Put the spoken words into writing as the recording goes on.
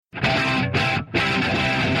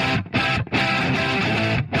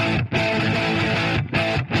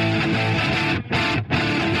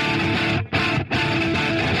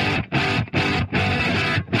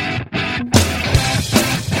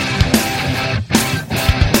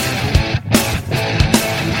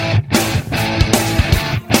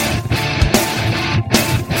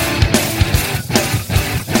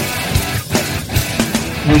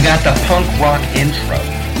got the punk rock intro.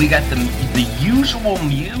 We got the usual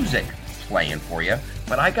music playing for you,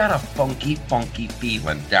 but I got a funky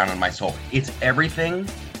feeling down in my soul. It's everything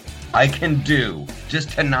I can do just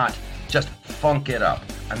to not just funk it up.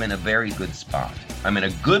 I'm in a very good spot. I'm in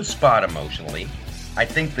a good spot emotionally. I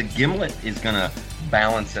think the Gimlet is gonna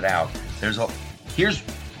balance it out. Here's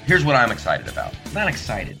what I'm excited about. I'm not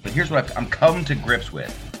excited, but here's what I'm come to grips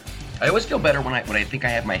with. I always feel better when I think I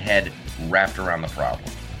have my head wrapped around the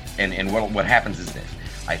problem. And what happens is this.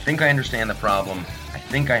 I think I understand the problem. I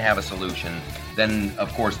think I have a solution. Then,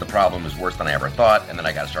 of course, the problem is worse than I ever thought, and then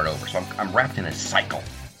I got to start over. So I'm wrapped in a cycle.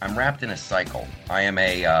 I am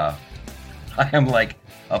like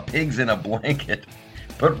a pig's in a blanket.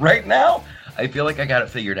 But right now, I feel like I got it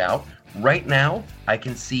figured out. Right now, I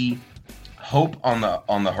can see hope on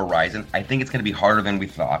the horizon. I think it's going to be harder than we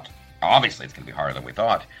thought. Obviously, it's going to be harder than we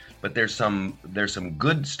thought. But there's some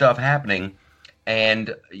good stuff happening,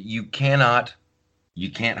 and you can't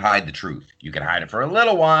hide the truth. You can hide it for a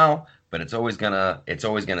little while, but it's always gonna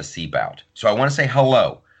seep out. So I want to say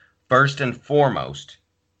hello, first and foremost,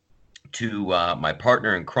 to my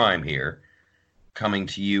partner in crime here, coming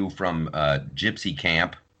to you from Gypsy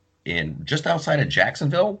Camp in just outside of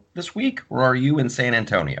Jacksonville this week, or are you in San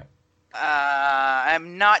Antonio?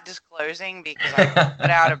 I'm not disclosing because I put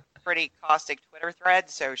out a pretty caustic Twitter thread,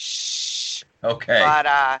 so shh. Okay.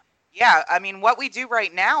 But yeah, I mean, what we do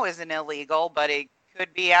right now isn't illegal, but it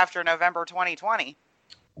could be after November 2020.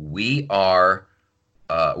 We're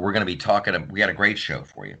going to be talking. We got a great show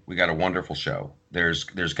for you. We got a wonderful show. There's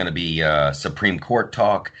going to be Supreme Court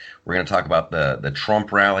talk. We're going to talk about the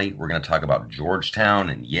Trump rally. We're going to talk about Georgetown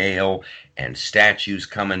and Yale and statues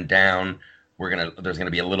coming down. There's going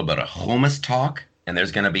to be a little bit of hummus talk, and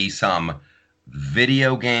there's going to be some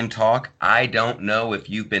video game talk. I don't know if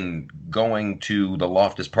you've been going to the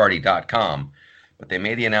loftusparty.com, but they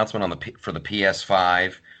made the announcement for the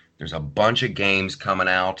PS5. There's a bunch of games coming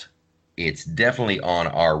out. It's definitely on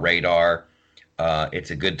our radar.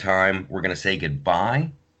 It's a good time. We're going to say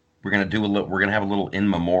goodbye. We're going to have a little in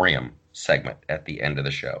memoriam segment at the end of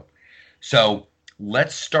the show. So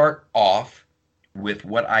let's start off with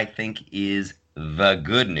what I think is the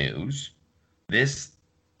good news. This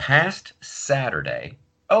past Saturday.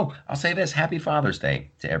 Oh, I'll say this: Happy Father's Day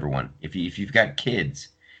to everyone. If you've got kids,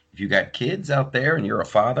 out there and you're a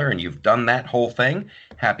father and you've done that whole thing,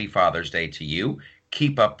 Happy Father's Day to you.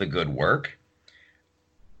 Keep up the good work.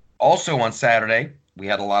 Also on Saturday, we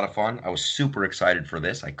had a lot of fun. I was super excited for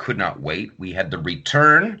this. I could not wait. We had the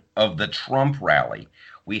return of the Trump rally.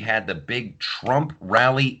 We had the big Trump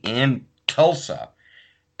rally in Tulsa,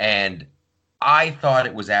 and I thought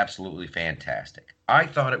it was absolutely fantastic. I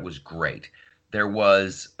thought it was great. There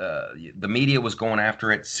was, the media was going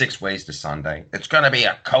after it 6 ways to Sunday. It's going to be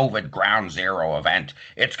a COVID ground zero event.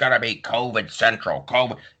 It's going to be COVID central,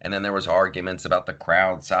 COVID. And then there was arguments about the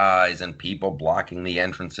crowd size and people blocking the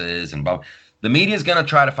entrances and blah. The media is going to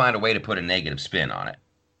try to find a way to put a negative spin on it.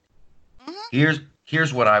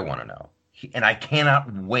 Here's what I want to know. And I cannot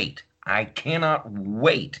wait.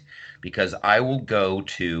 Because I will go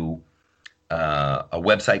to a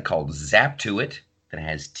website called Zaptuit. That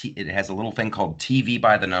it has a little thing called TV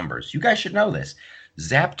by the numbers. You guys should know this.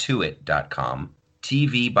 Zaptuit.com.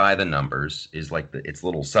 TV by the numbers is like it's a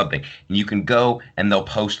little something. And you can go and they'll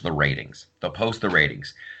post the ratings.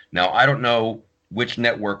 Now, I don't know which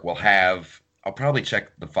network will have. I'll probably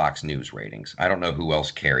check the Fox News ratings. I don't know who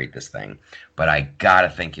else carried this thing. But I got to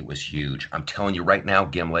think it was huge. I'm telling you right now,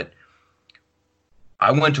 Gimlet,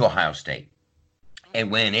 I went to Ohio State. And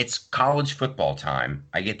when it's college football time,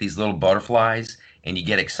 I get these little butterflies. And you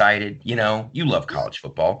get excited, you love college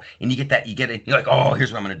football, and you get it. You're like, oh,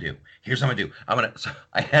 here's what I'm going to do. So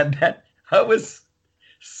I had that. I was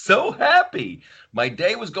so happy. My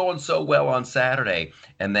day was going so well on Saturday.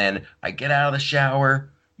 And then I get out of the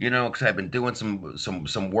shower, because I've been doing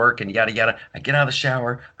some work and yada, yada. I get out of the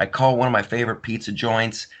shower. I call one of my favorite pizza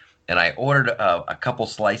joints. And I ordered a couple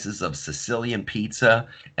slices of Sicilian pizza,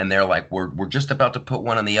 and they're like, we're just about to put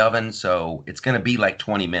one in the oven, so it's going to be like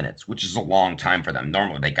 20 minutes, which is a long time for them.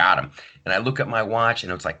 Normally they got them. And I look at my watch,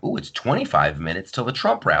 and it's like, ooh, it's 25 minutes till the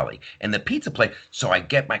Trump rally and the pizza place. So I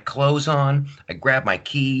get my clothes on, I grab my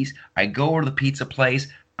keys, I go over to the pizza place.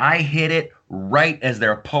 I hit it right as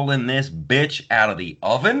they're pulling this bitch out of the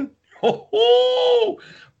oven. Ho-ho!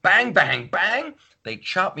 Bang, bang, bang. They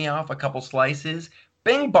chop me off a couple slices.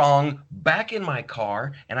 Bing bong, back in my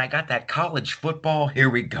car, and I got that college football. Here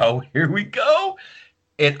we go.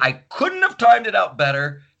 I couldn't have timed it out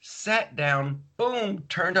better. Sat down, boom,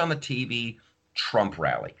 turned on the TV, Trump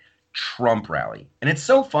rally. Trump rally, and it's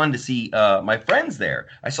so fun to see my friends there.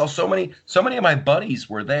 I saw so many of my buddies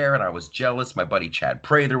were there, and I was jealous. My buddy Chad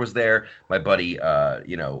Prather was there. My buddy,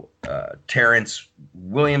 Terrence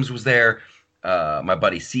Williams was there. My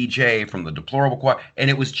buddy CJ from the Deplorable Choir, and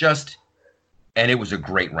it was a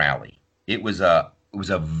great rally. It was a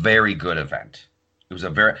very good event. It was a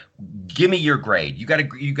very. Give me your grade. You got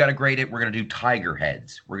to grade it. We're gonna do tiger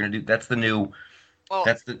heads. We're gonna do that's the new. Well,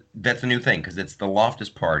 That's the new thing because it's the Loftus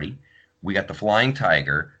party. We got the flying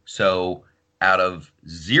tiger. So out of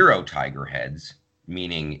 0 tiger heads,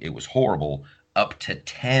 meaning it was horrible, up to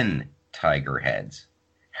 10 tiger heads.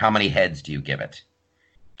 How many heads do you give it?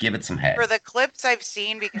 Give it some heads. for the clips I've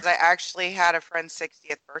seen, because I actually had a friend's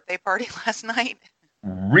 60th birthday party last night.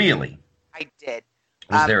 Really? I did.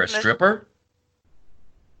 Was there a the- stripper?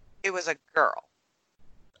 It was a girl.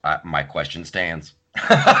 My question stands.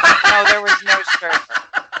 No, there was no stripper.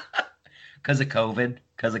 Because of COVID.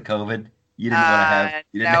 You didn't want to have.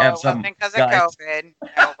 You didn't no, have it some wasn't because of guys. COVID.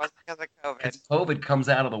 No, it wasn't because of COVID. Because COVID comes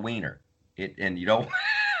out of the wiener. And you don't.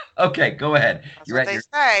 Okay, go ahead. That's You're what at they your.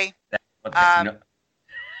 say. What Um,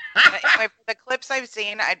 Anyway, for the clips I've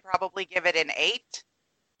seen, I'd probably give it an 8.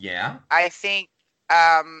 yeah. I think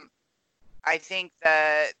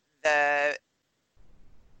the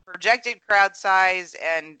projected crowd size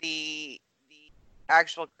and the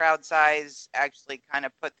actual crowd size actually kind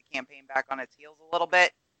of put the campaign back on its heels a little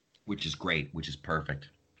bit. Which is great. Which is perfect.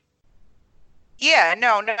 Yeah,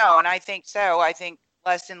 no, and I think so. I think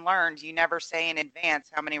lesson learned, you never say in advance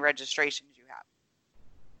how many registrations you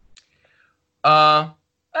have.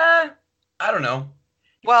 I don't know.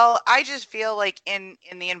 Well, I just feel like in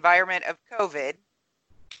the environment of COVID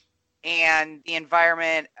and the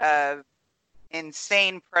environment of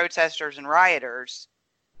insane protesters and rioters,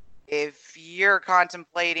 if you're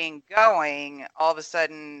contemplating going, all of a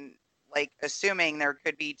sudden, like assuming there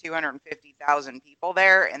could be 250,000 people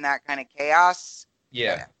there in that kind of chaos,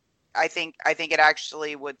 Yeah. I think it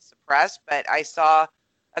actually would suppress. But I saw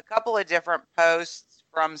a couple of different posts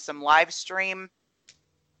from some live stream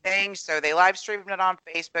things. So they live streamed it on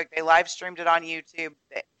Facebook. They live streamed it on YouTube.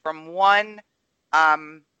 From one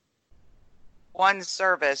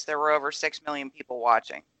service, there were over 6 million people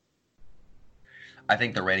watching. I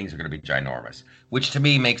think the ratings are going to be ginormous, which to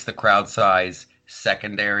me makes the crowd size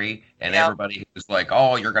secondary. And Yep. everybody who's like,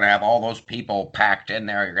 oh, you're going to have all those people packed in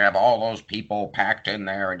there. You're going to have all those people packed in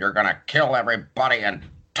there, and you're going to kill everybody in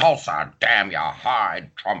Tulsa. Damn you, Hyde.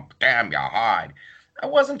 Trump, damn you, Hyde. I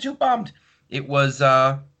wasn't too bummed. It was,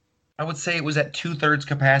 I would say it was at 2/3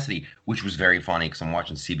 capacity, which was very funny because I'm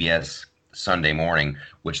watching CBS Sunday Morning,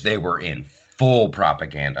 which they were in full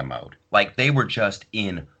propaganda mode. Like they were just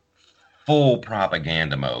in full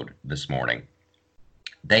propaganda mode this morning.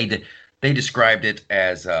 They described it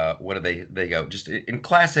as what do they go just in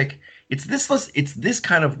classic. It's this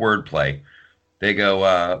kind of wordplay. They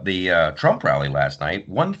go the Trump rally last night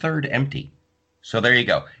 1/3 empty. So there you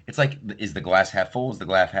go. It's like, is the glass half full? Is the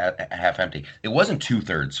glass half empty? It wasn't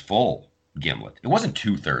 2/3 full, Gimlet. It wasn't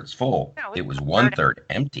 2/3 full. No, it was 1/3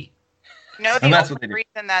 empty. You know, And the that's what only they do.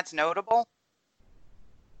 reason that's notable.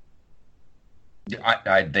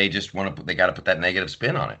 They just want to. They got to put that negative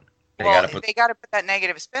spin on it. They Well, got to put. they got to put that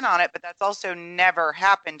negative spin on it, but that's also never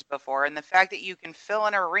happened before. And the fact that you can fill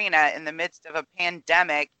an arena in the midst of a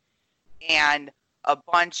pandemic and a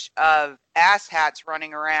bunch of asshats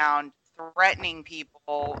running around threatening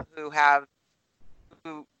people who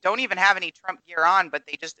don't even have any Trump gear on, but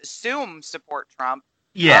they just assume support Trump.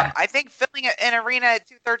 Yeah, I think filling an arena at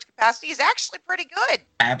 2/3 capacity is actually pretty good.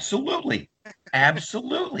 absolutely,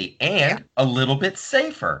 absolutely, and a little bit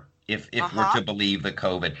safer if we're to believe the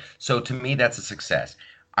COVID. So to me, that's a success.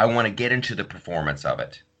 I want to get into the performance of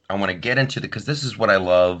it. I want to get into because this is what I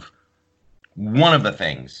love. One of the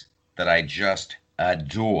things that I just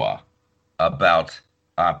adore about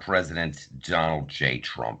President Donald J.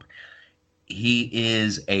 Trump.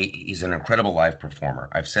 He's an incredible live performer.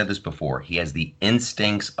 I've said this before. He has the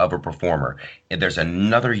instincts of a performer. And there's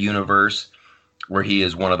another universe where he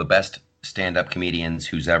is one of the best stand-up comedians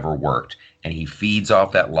who's ever worked. And he feeds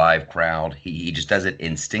off that live crowd. He just does it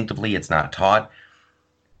instinctively. It's not taught.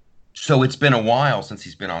 So it's been a while since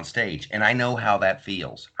he's been on stage. And I know how that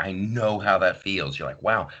feels. You're like,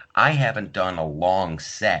 wow, I haven't done a long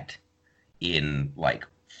set in like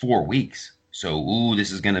 4 weeks. So,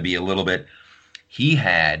 this is going to be a little bit. He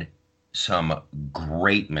had some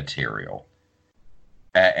great material.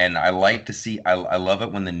 And I like to see, I love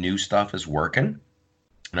it when the new stuff is working.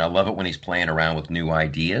 And I love it when he's playing around with new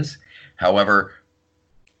ideas. However,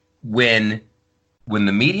 when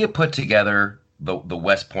the media put together the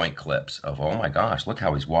West Point clips of, oh my gosh, look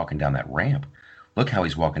how he's walking down that ramp. Look how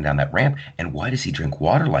he's walking down that ramp. And why does he drink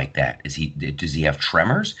water like that? Does he have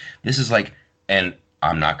tremors? This is like, and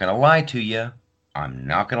I'm not going to lie to you. I'm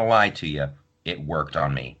not going to lie to you. It worked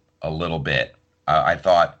on me a little bit. I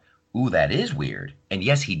thought, ooh, that is weird. And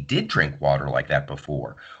yes, he did drink water like that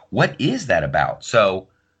before. What is that about? So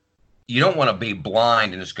you don't want to be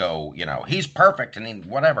blind and just go, he's perfect and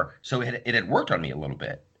whatever. So it had worked on me a little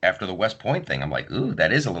bit after the West Point thing. I'm like, ooh,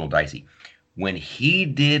 that is a little dicey. When he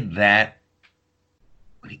did that,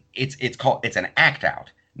 it's an act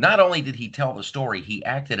out. Not only did he tell the story, he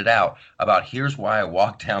acted it out about here's why I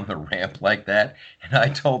walked down the ramp like that. And I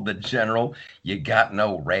told the general, you got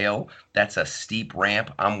no rail. That's a steep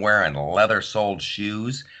ramp. I'm wearing leather soled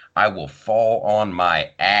shoes. I will fall on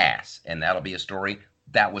my ass. And that'll be a story.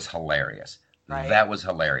 That was hilarious. Right. That was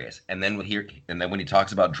hilarious. And then when he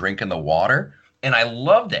talks about drinking the water, and I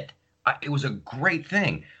loved it. It was a great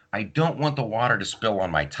thing. I don't want the water to spill on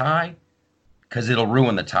my tie because it'll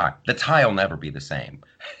ruin the tie. The tie will never be the same.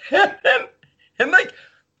 and like,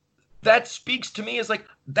 that speaks to me as like,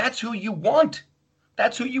 that's who you want.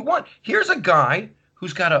 That's who you want. Here's a guy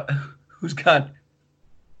who's got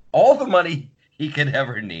all the money he could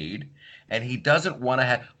ever need, and he doesn't want to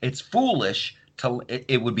have. It's foolish.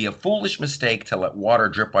 It would be a foolish mistake to let water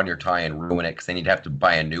drip on your tie and ruin it, because then you'd have to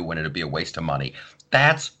buy a new one. It'd be a waste of money.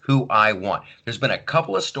 That's who I want. There's been a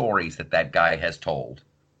couple of stories that guy has told.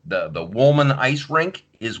 The Woolman ice rink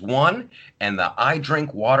is one, and the I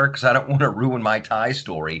drink water because I don't want to ruin my tie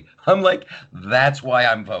story. I'm like, that's why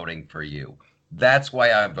I'm voting for you. That's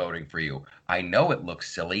why I'm voting for you. I know it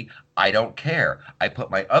looks silly. I don't care. I put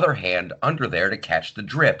my other hand under there to catch the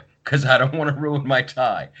drip because I don't want to ruin my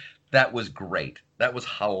tie. That was great. That was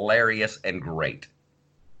hilarious and great.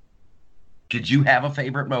 Did you have a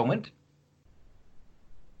favorite moment?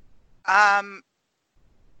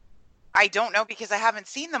 I don't know because I haven't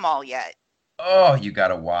seen them all yet. Oh, you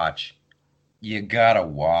gotta watch. You gotta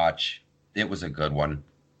watch. It was a good one.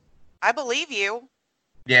 I believe you.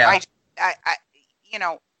 Yeah. I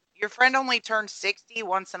your friend only turned 60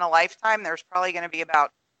 once in a lifetime. There's probably going to be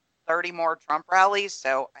about 30 more Trump rallies,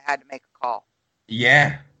 so I had to make a call.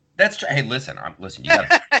 Yeah. That's true. Hey, listen. You got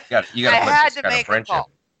to put this kind of friendship.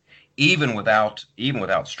 Even without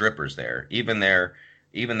strippers there, even there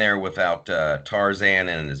without Tarzan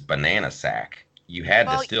and his banana sack, you had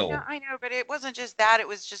to still. Yeah, I know, but it wasn't just that. It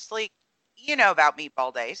was just like, about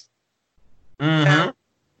meatball days. Mm-hmm. So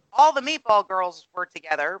all the meatball girls were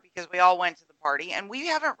together because we all went to the party, and we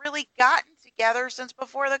haven't really gotten together since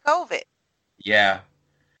before the COVID. Yeah.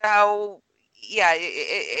 So yeah,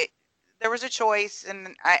 there was a choice,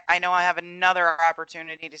 and I know I have another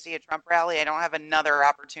opportunity to see a Trump rally. I don't have another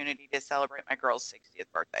opportunity to celebrate my girl's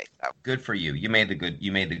 60th birthday. So good for you. You made the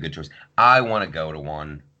good choice. I want to go to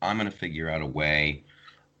one. I'm going to figure out a way.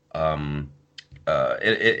 It'll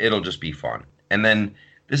just be fun. And then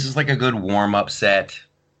this is like a good warm-up set.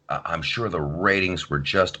 I'm sure the ratings were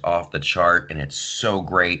just off the chart, and it's so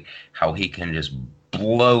great how he can just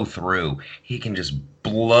blow through. He can just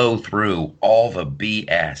blow through all the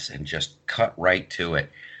BS and just cut right to it.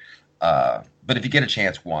 But if you get a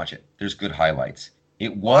chance, watch it. There's good highlights.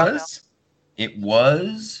 It was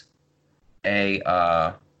I'd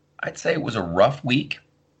say it was a rough week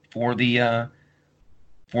for the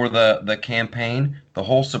campaign. The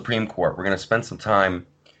whole Supreme Court. We're going to spend some time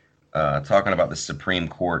talking about the Supreme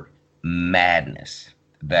Court madness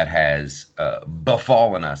that has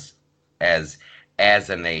befallen us as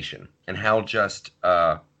a nation, and how just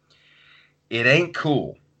it ain't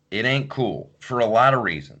cool. It ain't cool for a lot of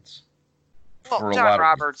reasons. Well, John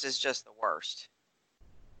Roberts is just the worst.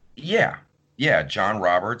 Yeah, John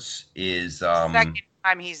Roberts is second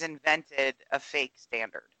time he's invented a fake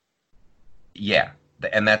standard. Yeah,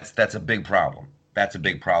 and that's a big problem. That's a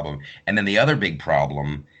big problem. And then the other big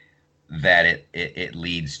problem that it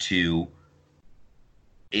leads to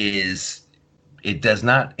is it does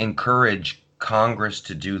not encourage Congress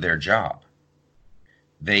to do their job.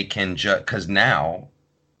 They can just, because now,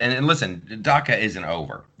 and listen, DACA isn't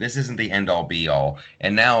over. This isn't the end all be all.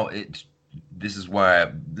 And now this is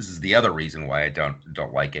the other reason why I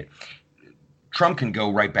don't like it. Trump can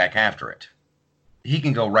go right back after it. He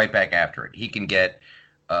can go right back after it. He can get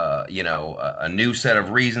a new set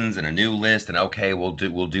of reasons and a new list, and okay, we'll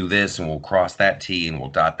do this, and we'll cross that T, and we'll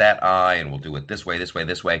dot that I, and we'll do it this way, this way,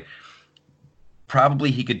 this way.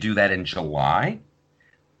 Probably he could do that in July,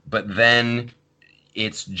 but then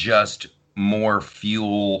it's just more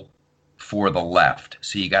fuel for the left.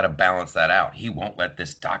 So you got to balance that out. He won't let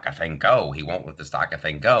this DACA thing go.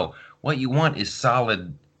 What you want is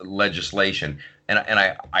solid legislation. And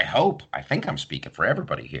I think I'm speaking for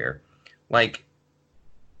everybody here. Like,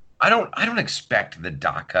 I don't expect the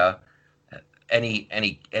DACA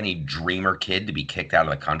any dreamer kid to be kicked out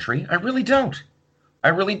of the country. I really don't. I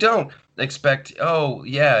really don't expect. Oh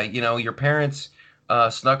yeah, your parents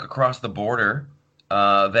snuck across the border.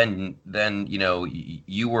 Then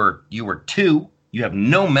you were two. You have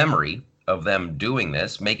no memory of them doing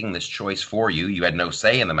this, making this choice for you. You had no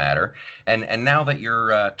say in the matter. And now that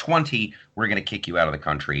you're 20, we're going to kick you out of the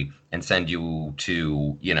country and send you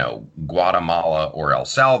to Guatemala or El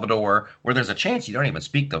Salvador, where there's a chance you don't even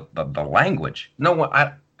speak the language. No one.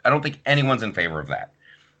 I don't think anyone's in favor of that.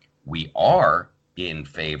 We are in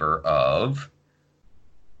favor of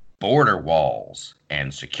border walls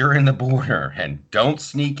and securing the border and don't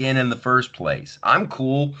sneak in the first place. I'm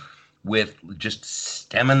cool with just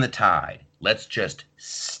stemming the tide. Let's just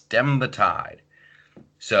stem the tide.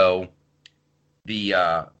 So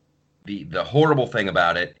the horrible thing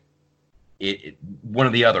about it, one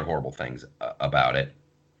of the other horrible things about it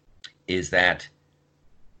is that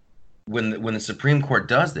when the Supreme Court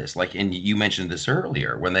does this, like, and you mentioned this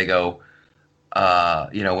earlier, when they go,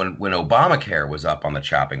 when Obamacare was up on the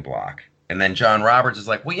chopping block, and then John Roberts is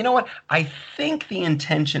like, well, you know what? I think the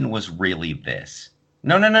intention was really this.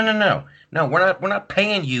 No. No, we're not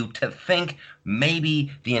paying you to think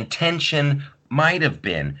maybe the intention might have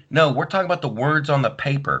been. No, we're talking about the words on the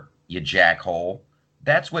paper, you jackhole.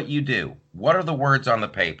 That's what you do. What are the words on the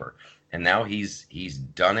paper? And now he's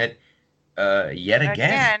done it yet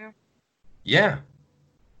again. Yeah.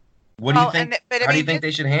 What do you think? How do you think they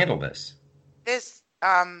should handle this?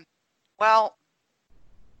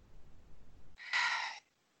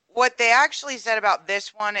 What they actually said about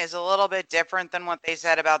this one is a little bit different than what they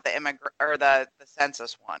said about the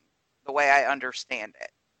census one, the way I understand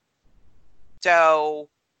it. So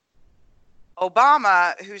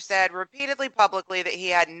Obama, who said repeatedly publicly that he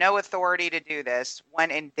had no authority to do this,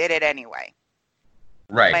 went and did it anyway.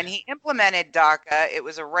 Right. When he implemented DACA, it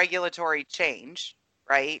was a regulatory change,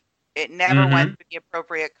 right? It never went through the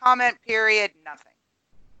appropriate comment period, nothing.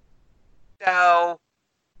 So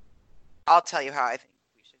I'll tell you how I think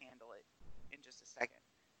we should handle it in just a second.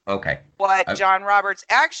 Okay. What John Roberts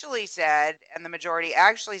actually said, and the majority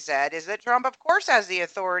actually said, is that Trump, of course, has the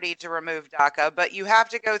authority to remove DACA, but you have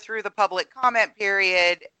to go through the public comment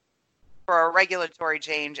period for a regulatory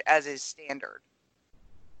change as is standard.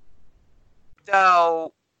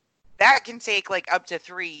 So that can take like up to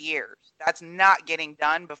 3 years. That's not getting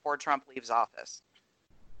done before Trump leaves office.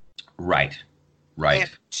 Right.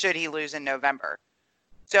 Should he lose in November.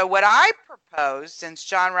 So what I propose, since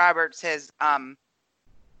John Roberts has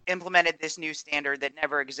implemented this new standard that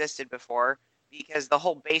never existed before, because the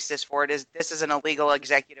whole basis for it is this is an illegal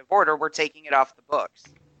executive order, we're taking it off the books.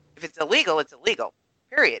 If it's illegal, it's illegal.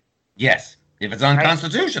 Period. Yes. If it's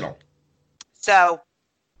unconstitutional. Right? So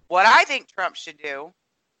what I think Trump should do,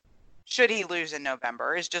 should he lose in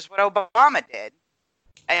November, is just what Obama did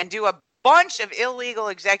and do a bunch of illegal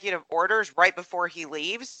executive orders right before he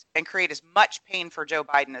leaves and create as much pain for Joe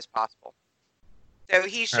Biden as possible. So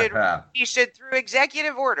he should through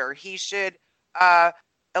executive order, he should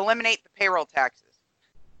eliminate the payroll taxes,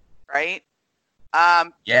 right?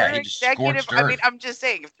 Yeah, he just scorched earth. I mean, I'm just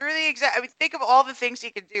saying, think of all the things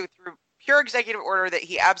he could do through pure executive order that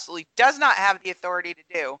he absolutely does not have the authority to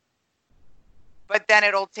do. But then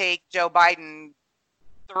it'll take Joe Biden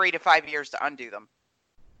 3 to 5 years to undo them.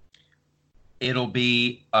 It'll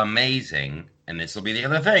be amazing, and this will be the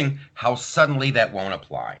other thing, how suddenly that won't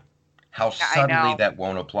apply. That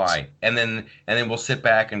won't apply. And then we'll sit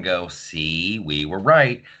back and go, see, we were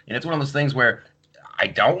right. And it's one of those things where I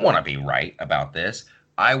don't want to be right about this.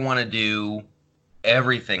 I want to do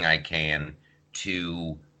everything I can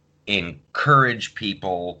to encourage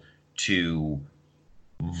people to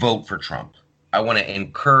vote for Trump. I want to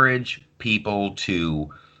encourage people to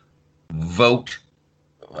vote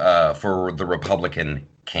for the Republican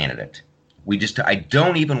candidate. I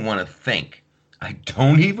don't even want to think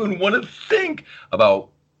about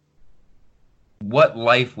what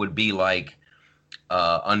life would be like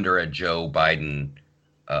under a Joe Biden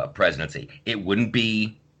presidency. It wouldn't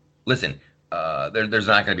be, listen, there's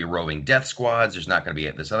not going to be roving death squads. There's not going to be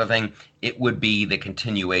this other thing. It would be the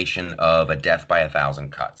continuation of a death by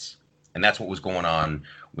 1,000 cuts. And that's what was going on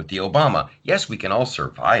with the Obama. Yes, we can all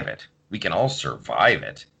survive it.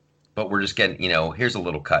 But we're just getting, here's a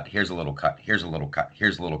little cut, here's a little cut, here's a little cut,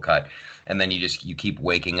 here's a little cut. And then you keep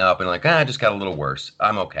waking up and like, it just got a little worse.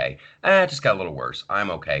 I'm okay. It just got a little worse.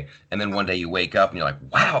 I'm okay. And then one day you wake up and you're like,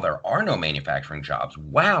 wow, there are no manufacturing jobs.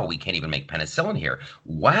 Wow, we can't even make penicillin here.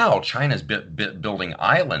 Wow, China's building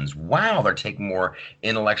islands. Wow, they're taking more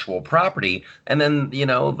intellectual property. And then,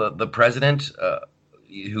 the president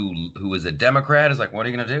who is a Democrat is like, what are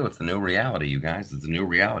you going to do? It's the new reality, you guys. It's the new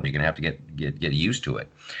reality. You're going to have to get used to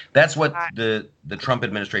it. That's what the Trump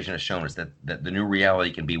administration has shown us, that the new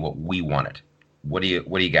reality can be what we want it. What do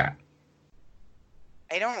you got?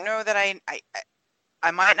 I don't know that I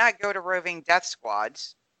might not go to roving death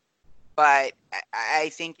squads, but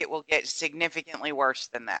I think it will get significantly worse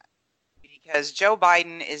than that, because Joe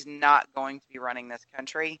Biden is not going to be running this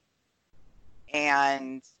country,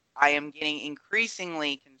 and I am getting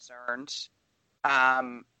increasingly concerned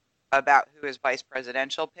about who his vice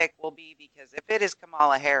presidential pick will be, because if it is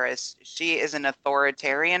Kamala Harris, she is an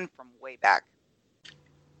authoritarian from way back.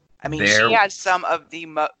 I mean, she has some of the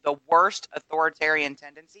worst authoritarian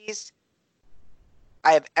tendencies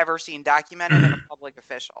I have ever seen documented in a public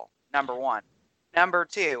official, number one. Number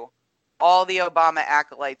two, all the Obama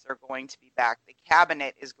acolytes are going to be back. The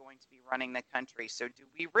cabinet is going to be running the country. So do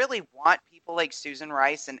we really want people like Susan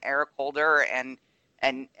Rice and Eric Holder and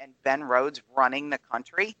Ben Rhodes running the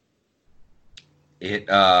country?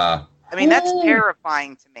 I mean, that's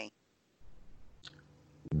terrifying to me.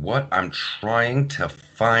 What I'm trying to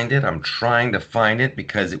find it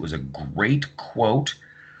because it was a great quote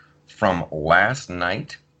from last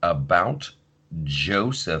night about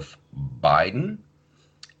Joseph Biden,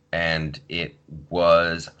 and it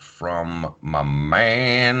was from my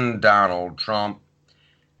man Donald Trump.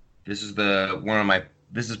 This is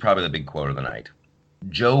probably the big quote of the night.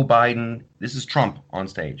 Joe Biden, this is Trump on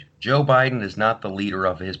stage. Joe Biden is not the leader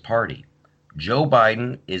of his party. Joe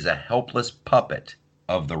Biden is a helpless puppet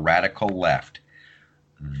of the radical left.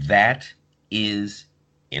 That is,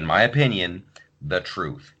 in my opinion, the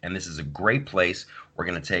truth. And this is a great place. We're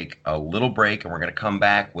going to take a little break, and we're going to come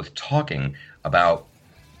back with talking about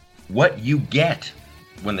what you get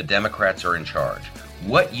when the Democrats are in charge,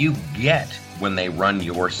 what you get when they run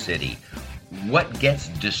your city, what gets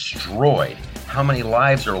destroyed, how many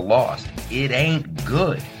lives are lost. It ain't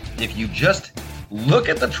good if you just look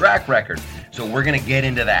at the track record. So we're going to get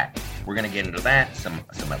into that. We're going to get into that, some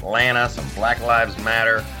Atlanta, some Black Lives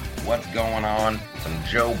Matter, what's going on, some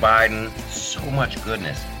Joe Biden, so much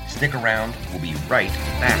goodness. Stick around. We'll be right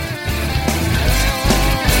back.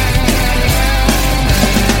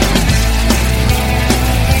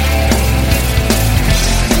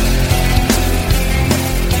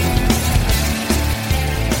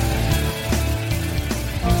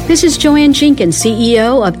 This is Joanne Jenkins,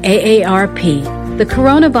 CEO of AARP. The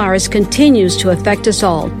coronavirus continues to affect us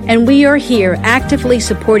all, and we are here actively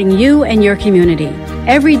supporting you and your community.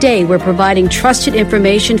 Every day, we're providing trusted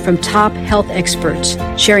information from top health experts,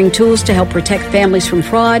 sharing tools to help protect families from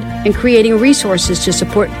fraud, and creating resources to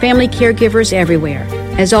support family caregivers everywhere.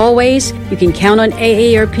 As always, you can count on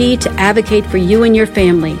AARP to advocate for you and your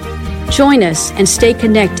family. Join us and stay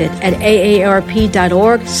connected at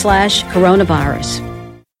aarp.org/coronavirus.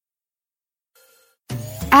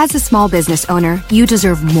 As a small business owner, you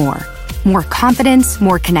deserve more. More confidence,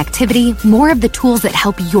 more connectivity, more of the tools that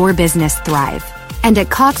help your business thrive. And at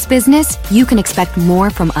Cox Business, you can expect more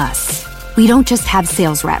from us. We don't just have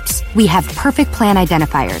sales reps. We have perfect plan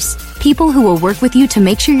identifiers. People who will work with you to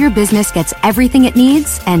make sure your business gets everything it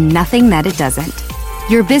needs and nothing that it doesn't.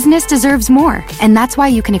 Your business deserves more, and that's why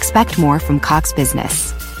you can expect more from Cox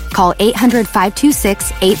Business. Call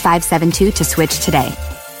 800-526-8572 to switch today.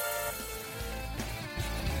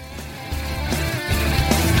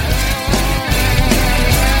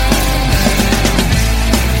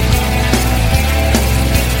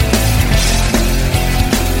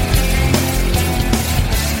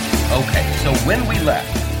 When we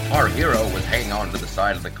left, our hero was hanging on to the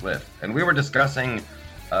side of the cliff, and we were discussing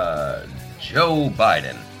Joe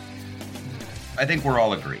Biden. I think we're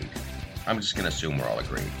all agreed. I'm just going to assume we're all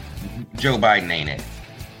agreed. Joe Biden ain't it.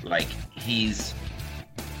 Like, he's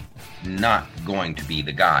not going to be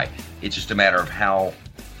the guy. It's just a matter of how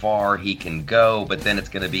far he can go, but then it's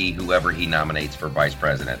going to be whoever he nominates for vice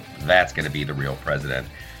president. That's going to be the real president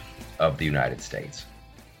of the United States.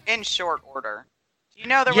 In short order. You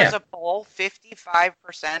know, there was a poll,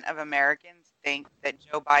 55% of Americans think that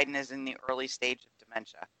Joe Biden is in the early stage of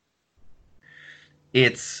dementia.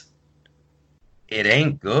 It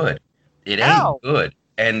ain't good. It ain't good.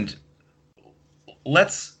 And I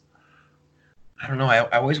don't know, I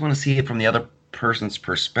always want to see it from the other person's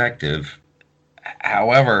perspective.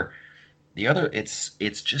 However,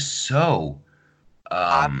 it's just so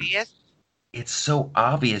obvious. It's so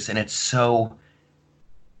obvious, and it's so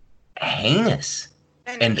heinous.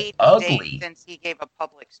 And ugly. Since he gave a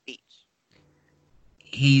public speech.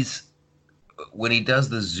 When he does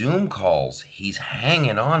the Zoom calls, he's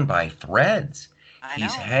hanging on by threads.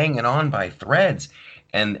 He's hanging on by threads.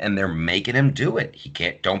 and they're making him do it. He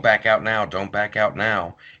can't. Don't back out now. Don't back out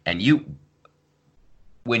now. And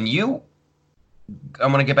when you,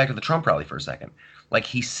 I'm going to get back to the Trump rally for a second. Like,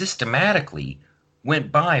 he systematically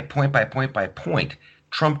went by point by point by point.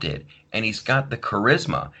 Trump did, and he's got the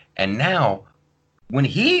charisma. And now, when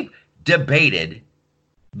he debated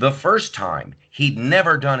the first time, he'd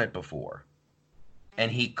never done it before,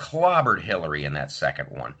 and he clobbered Hillary in that second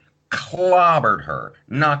one. Clobbered her,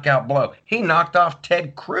 knockout blow. He knocked off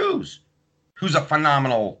Ted Cruz, who's a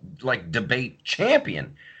phenomenal debate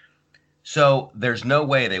champion. So there's no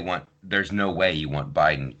way you want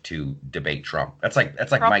Biden to debate Trump. That's like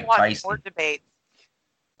Trump Mike wants Tyson. more debates.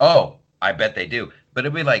 Oh, I bet they do. But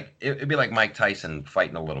it'd be like Mike Tyson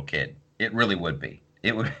fighting a little kid. It really would be.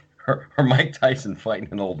 It would, or Mike Tyson fighting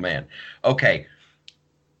an old man. Okay.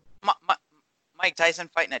 Mike Tyson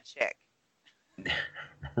fighting a chick.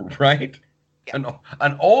 Right? Yeah.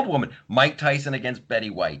 An old woman. Mike Tyson against Betty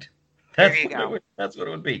White. There you go. That's what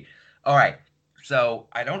it would be. All right. So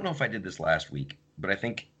I don't know if I did this last week, but I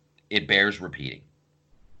think it bears repeating.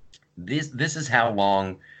 This is how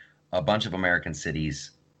long a bunch of American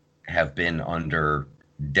cities have been under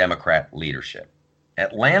Democrat leadership.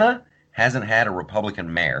 Atlanta hasn't had a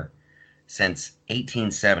Republican mayor since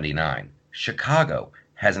 1879. Chicago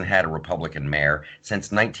hasn't had a Republican mayor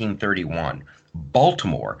since 1931.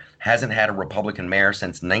 Baltimore hasn't had a Republican mayor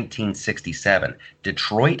since 1967.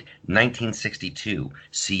 Detroit, 1962.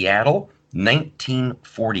 Seattle,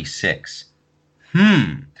 1946.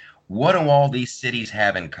 What do all these cities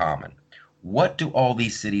have in common? What do all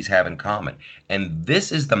these cities have in common? And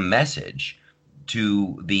this is the message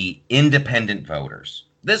to the independent voters.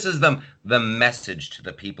 This is the message to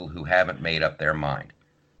the people who haven't made up their mind.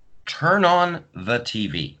 Turn on the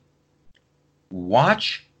TV.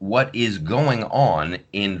 Watch what is going on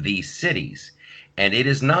in these cities. And it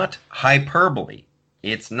is not hyperbole.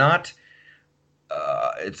 It's not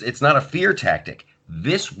it's not a fear tactic.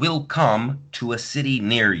 This will come to a city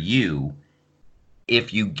near you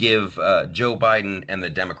if you give Joe Biden and the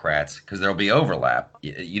Democrats, because there'll be overlap.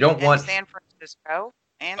 You don't want San Francisco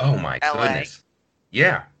and oh my LA. goodness.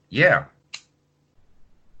 Yeah.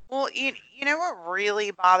 Well, you know what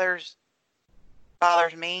really bothers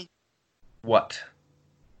me? What?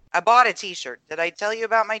 I bought a T-shirt. Did I tell you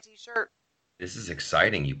about my T-shirt? This is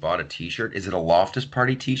exciting. You bought a T-shirt. Is it a Loftus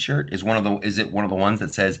Party T-shirt? Is it one of the ones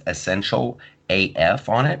that says Essential AF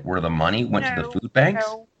on it, where the money went to the food banks?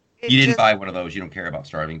 No, you didn't buy one of those. You don't care about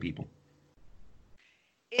starving people.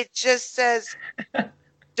 It just says,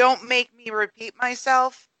 "Don't make me repeat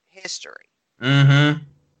myself." History. Mm-hmm.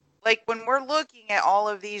 Like, when we're looking at all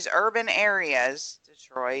of these urban areas,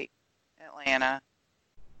 Detroit, Atlanta,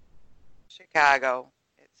 Chicago,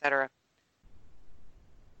 etc.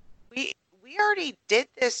 We already did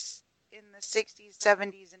this in the 60s,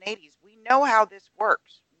 70s, and 80s. We know how this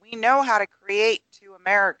works. We know how to create two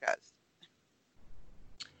Americas.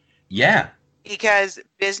 Yeah. Because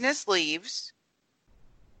business leaves,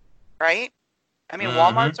 right? I mean,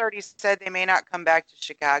 Walmart's already said they may not come back to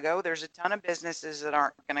Chicago. There's a ton of businesses that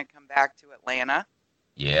aren't going to come back to Atlanta.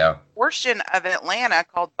 Yeah. A portion of Atlanta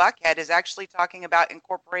called Buckhead is actually talking about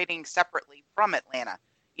incorporating separately from Atlanta.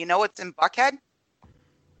 You know what's in Buckhead?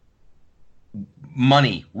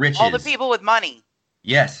 Money, riches. All the people with money.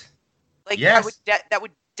 Yes. Like, yes. that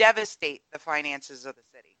would devastate the finances of the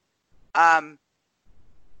city.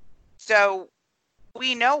 So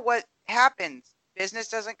we know what happens. Business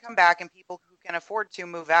doesn't come back and people who can afford to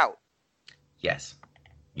move out. Yes.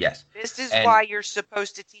 This is why you're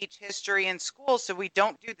supposed to teach history in school, so we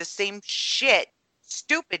don't do the same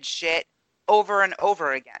stupid shit, over and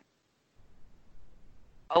over again.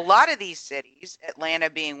 A lot of these cities, Atlanta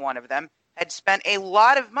being one of them, had spent a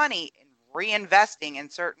lot of money in reinvesting in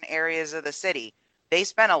certain areas of the city. They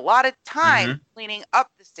spent a lot of time cleaning up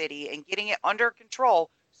the city and getting it under control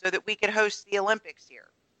so that we could host the Olympics here.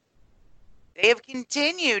 They have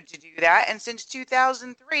continued to do that, and since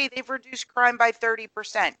 2003, they've reduced crime by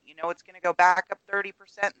 30%. You know it's going to go back up 30%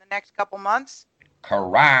 in the next couple months?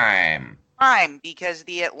 Crime, because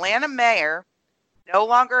the Atlanta mayor no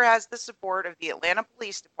longer has the support of the Atlanta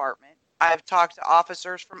Police Department. I've talked to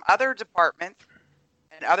officers from other departments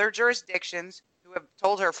and other jurisdictions who have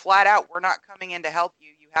told her flat out, we're not coming in to help you.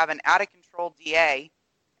 You have an out-of-control DA,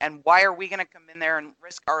 and why are we going to come in there and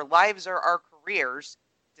risk our lives or our careers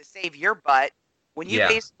to save your butt when you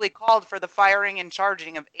basically called for the firing and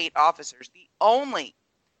charging of 8 officers? The only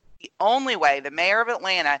way the mayor of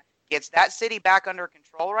Atlanta gets that city back under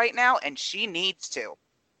control right now, and she needs to.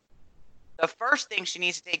 The first thing she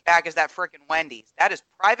needs to take back is that frickin' Wendy's. That is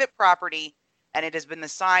private property, and it has been the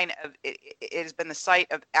site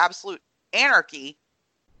of absolute anarchy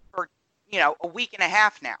a week and a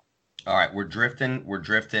half now. All right, we're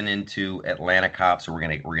drifting into Atlanta cops, so we're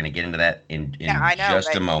gonna get into that in I know,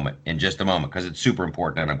 just a moment. In just a moment, because it's super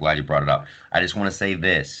important, and I'm glad you brought it up. I just want to say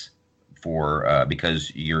this for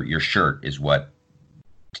because your shirt is what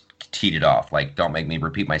teed it off. Like, don't make me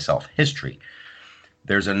repeat myself. History.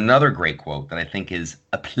 There's another great quote that I think is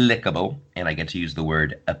applicable, and I get to use the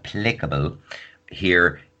word applicable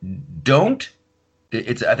here. I think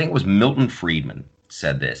it was Milton Friedman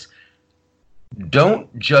said this.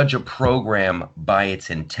 Don't judge a program by its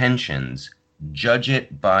intentions, judge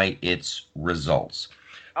it by its results.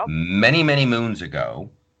 Oh. Many, many moons ago,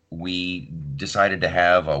 we decided to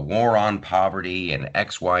have a war on poverty and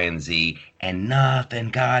X, Y, and Z, and nothing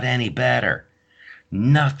got any better.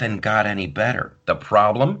 Nothing got any better. The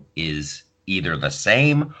problem is either the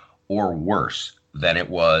same or worse than it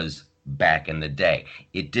was back in the day.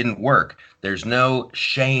 It didn't work. There's no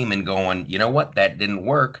shame in going, you know what, that didn't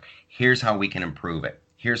work. Here's how we can improve it.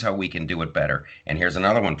 Here's how we can do it better. And here's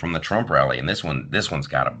another one from the Trump rally, and this one's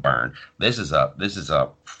got to burn. This is a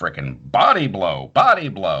freaking body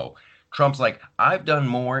blow. Trump's like, I've done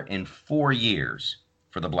more in 4 years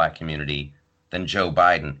for the black community than Joe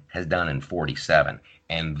Biden has done in 47.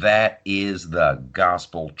 And that is the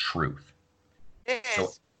gospel truth. It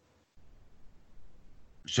is.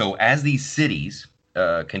 So as these cities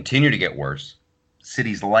continue to get worse,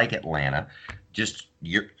 cities like Atlanta,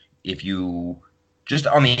 if you just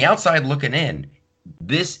on the outside looking in,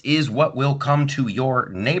 this is what will come to your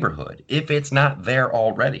neighborhood if it's not there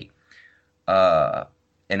already.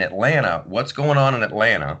 In Atlanta, what's going on in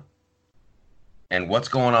Atlanta and what's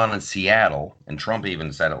going on in Seattle, and Trump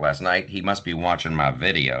even said it last night, he must be watching my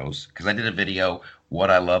videos, because I did a video,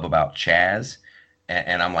 What I Love About Chaz,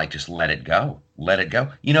 and I'm like, just let it go. Let it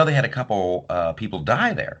go. You know, they had a couple people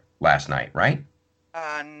die there last night, right?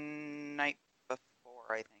 Night before,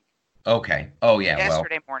 I think. Okay. Oh, yeah.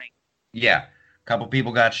 Yesterday morning. Yeah. A couple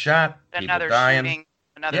people got shot. Another people dying.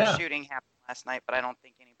 shooting happened last night, but I don't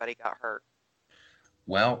think anybody got hurt.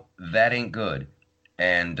 Well, that ain't good.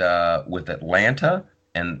 And with Atlanta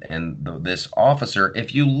and this officer,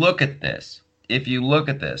 if you look at this,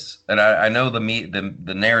 and I know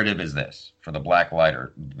the narrative is this for the Black Lives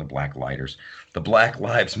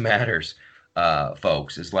Matters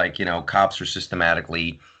folks, is like, cops are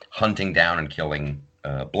systematically hunting down and killing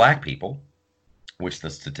black people, which the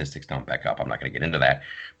statistics don't back up. I'm not going to get into that.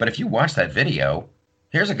 But if you watch that video,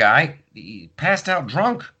 here's a guy, he passed out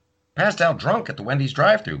drunk at the Wendy's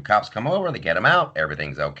drive-thru. Cops come over, they get him out,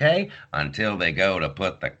 everything's okay until they go to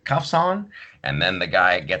put the cuffs on, and then the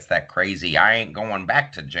guy gets that crazy I ain't going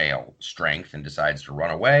back to jail strength and decides to run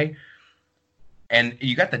away. And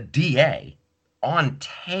you got the DA on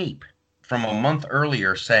tape from a month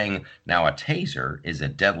earlier saying, now a taser is a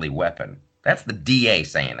deadly weapon. That's the DA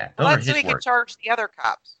saying that. Those Well, are that's so his he can words. charge the other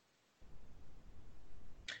cops.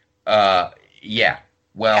 Yeah.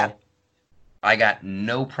 Well, yeah. I got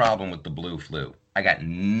no problem with the blue flu. I got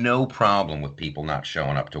no problem with people not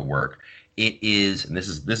showing up to work. It is, and this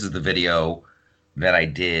is the video that I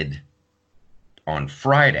did on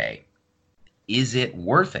Friday. Is it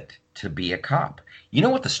worth it to be a cop? You know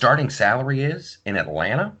what the starting salary is in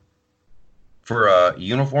Atlanta for a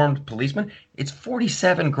uniformed policeman? It's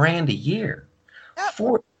 $47,000 a year.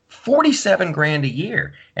 Yep. $47,000 a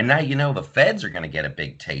year. And now the feds are going to get a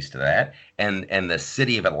big taste of that, and the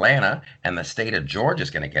city of Atlanta and the state of Georgia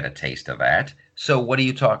is going to get a taste of that. So what are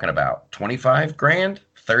you talking about? $25,000,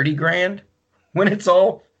 $30,000 when it's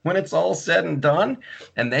all said and done?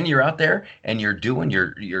 And then you're out there and you're doing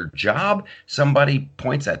your job. Somebody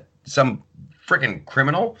points at some freaking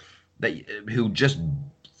criminal who just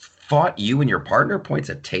fought you and your partner, points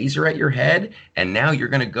a taser at your head, and now you're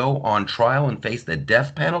going to go on trial and face the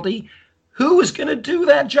death penalty. Who is going to do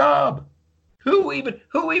that job? Who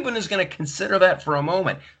even is going to consider that for a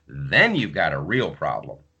moment? Then you've got a real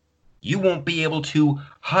problem. You won't be able to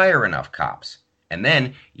hire enough cops, and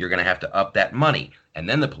then you're going to have to up that money, and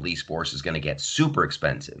then the police force is going to get super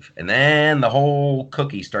expensive, and then the whole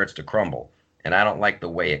cookie starts to crumble. And I don't like the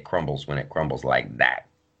way it crumbles when it crumbles like that.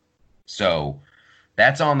 So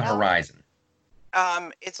that's on the horizon.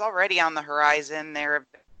 It's already on the horizon. There have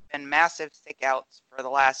been massive stickouts for the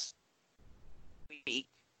last week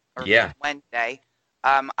or Wednesday.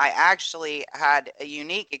 I actually had a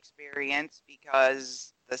unique experience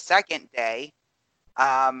because the second day,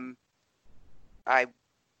 I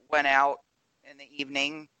went out in the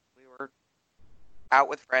evening. We were out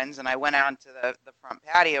with friends, and I went out to the front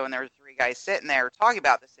patio, and there were 3 guys sitting there talking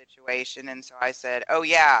about the situation. And so I said, oh,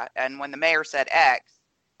 yeah. And when the mayor said X,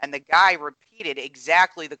 and the guy repeated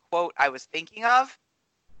exactly the quote I was thinking of,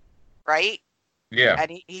 right? Yeah.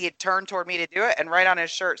 And he had turned toward me to do it, and right on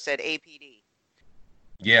his shirt said APD.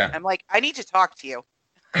 Yeah. I'm like, I need to talk to you.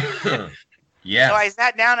 Yeah. So I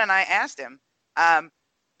sat down and I asked him.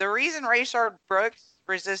 The reason Rayshard Brooks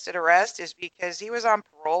resisted arrest is because he was on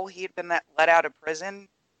parole. He had been let out of prison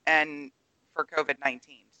and for COVID-19.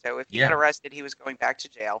 So if he got arrested, he was going back to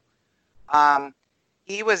jail.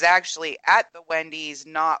 He was actually at the Wendy's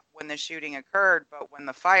not when the shooting occurred, but when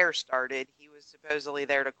the fire started. He was supposedly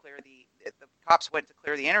there to clear the cops went to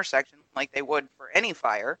clear the intersection like they would for any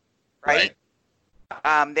fire, right?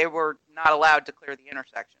 They were not allowed to clear the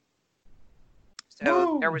intersection.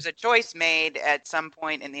 So there was a choice made at some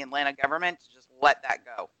point in the Atlanta government to just let that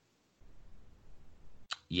go.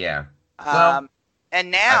 Yeah. Well,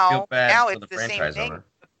 and now it's the same thing. Owner.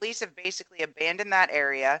 The police have basically abandoned that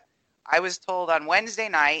area. I was told on Wednesday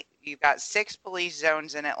night, you've got 6 police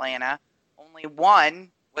zones in Atlanta. Only 1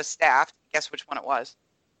 was staffed. Guess which one it was?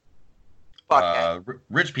 Buckhead.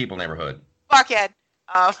 Rich people neighborhood. Buckhead.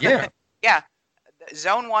 Yeah. Yeah.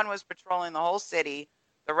 Zone 1 was patrolling the whole city.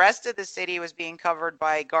 The rest of the city was being covered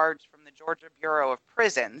by guards from the Georgia Bureau of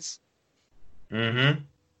Prisons. Mm-hmm.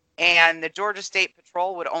 And the Georgia State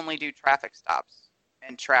Patrol would only do traffic stops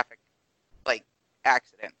and traffic,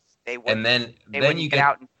 accidents. They wouldn't, then you get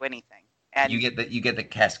out and do anything. And you get the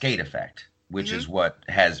cascade effect, which is what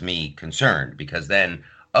has me concerned, because then,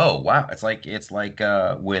 oh wow, it's like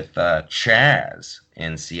with Chaz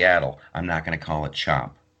in Seattle. I'm not going to call it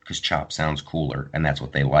Chop because Chop sounds cooler, and that's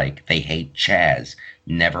what they like. They hate Chaz.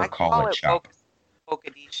 Never call it Chop.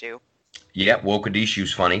 Mogadishu. Yep,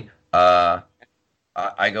 Mogadishu's funny. I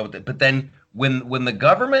go with it, but then when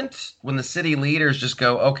the city leaders just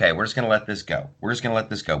go, okay, we're just going to let this go. We're just going to let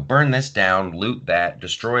this go. Burn this down, loot that,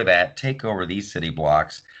 destroy that, take over these city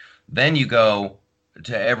blocks. Then you go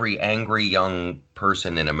to every angry young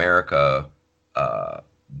person in America.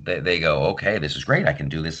 They go, okay, this is great. I can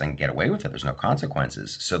do this and get away with it. There's no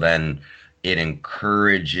consequences. So then it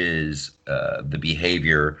encourages the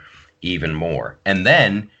behavior even more. And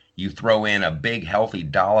then you throw in a big, healthy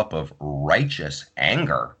dollop of righteous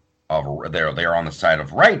anger. They're on the side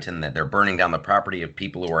of right, and that they're burning down the property of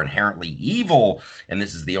people who are inherently evil, and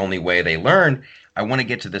this is the only way they learn. I want to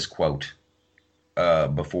get to this quote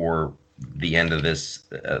before the end of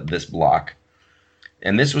this block,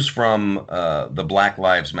 and this was from the Black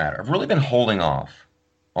Lives Matter. I've really been holding off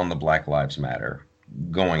on the Black Lives Matter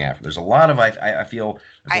going after. There's a lot of I feel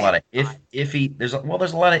there's a lot of iffy. There's a lot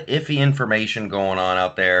of iffy information going on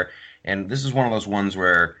out there, and this is one of those ones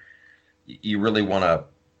where you really want to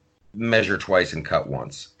measure twice and cut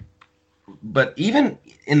once. But even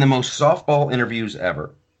in the most softball interviews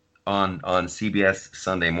ever on CBS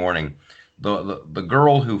Sunday Morning, the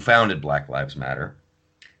girl who founded Black Lives Matter,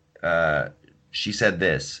 she said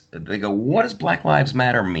this. They go, "What does Black Lives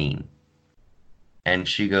Matter mean?" And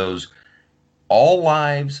she goes, "All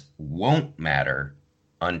lives won't matter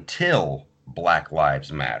until Black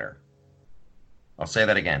Lives Matter." I'll say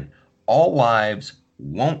that again. All lives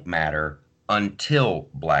won't matter until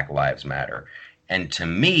Black Lives Matter. And to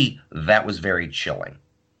me, that was very chilling.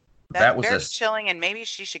 That was very chilling, and maybe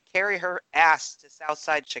she should carry her ass to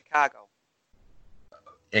Southside Chicago.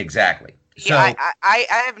 Exactly. Yeah, so I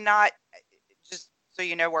have not, just so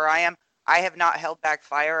you know where I am, I have not held back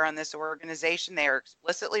fire on this organization. They are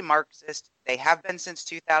explicitly Marxist. They have been since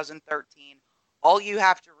 2013. All you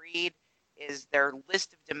have to read is their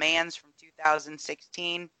list of demands from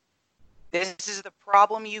 2016. This is the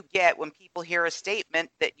problem you get when people hear a statement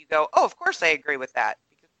that you go, oh, of course I agree with that.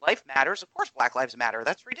 Because life matters. Of course Black Lives Matter.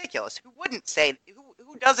 That's ridiculous. Who wouldn't say,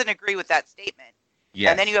 who doesn't agree with that statement?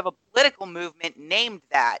 Yes. And then you have a political movement named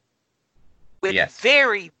that with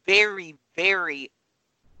very, very, very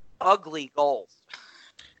ugly goals.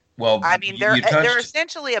 Well, I mean, they're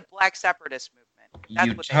essentially a black separatist movement. That's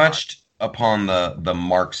you touched upon the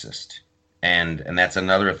Marxist. And that's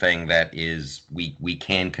another thing that is we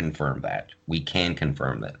can confirm that. We can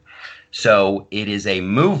confirm that. So it is a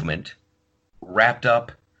movement wrapped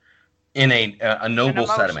up in a noble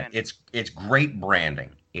sentiment. It's great branding.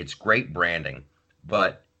 It's great branding,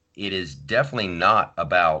 but it is definitely not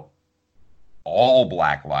about all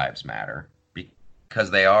Black Lives Matter, because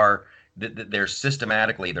they're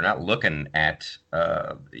systematically, they're not looking at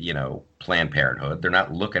Planned Parenthood. They're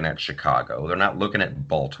not looking at Chicago. They're not looking at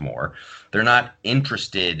Baltimore. They're not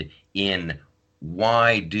interested in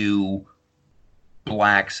why do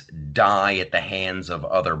blacks die at the hands of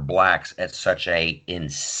other blacks at such a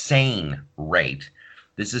insane rate.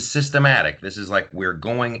 This is systematic. This is like, we're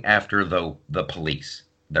going after the police.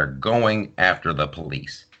 They're going after the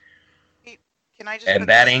police. Can I just and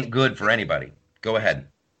that ain't good for anybody. Go ahead.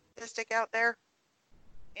 Statistic out there.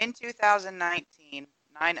 In 2019,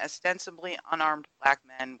 9 ostensibly unarmed black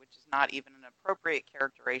men, which is not even an appropriate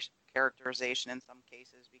characterization in some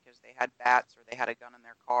cases because they had bats or they had a gun in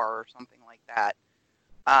their car or something like that,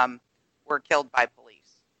 were killed by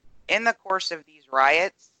police. In the course of these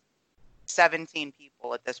riots, 17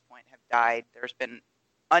 people at this point have died. There's been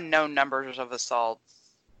unknown numbers of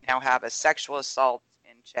assaults. We now have a sexual assault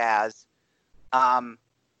in Chaz.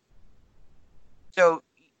 So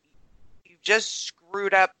you just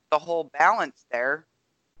screwed up the whole balance there.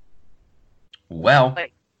 Well,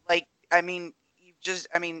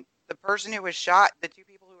 the person who was shot, the 2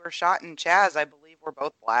 people who were shot in Chaz, I believe were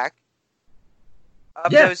both black.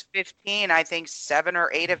 Of those 15, I think 7 or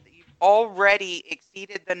 8 of you've already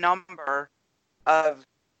exceeded the number of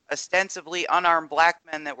ostensibly unarmed black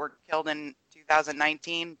men that were killed in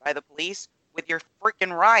 2019 by the police with your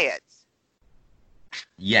freaking riots.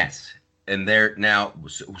 Yes. And there now,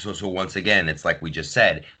 so once again, it's like we just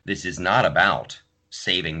said, this is not about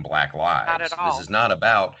saving black lives. Not at all. This is not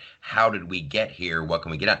about how did we get here, what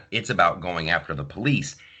can we get out. It's about going after the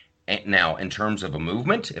police. And now, in terms of a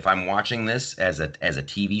movement, if I'm watching this as a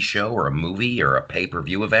TV show or a movie or a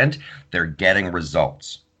pay-per-view event, they're getting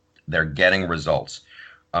results. They're getting results.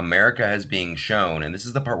 America is being shown, and this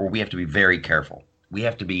is the part where we have to be very careful. We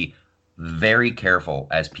have to be very careful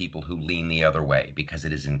as people who lean the other way, because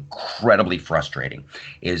it is incredibly frustrating.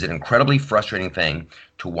 It is an incredibly frustrating thing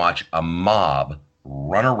to watch a mob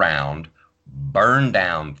run around, burn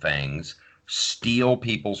down things, steal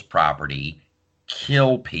people's property,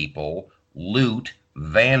 kill people, loot,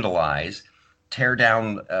 vandalize, tear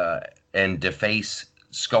down and deface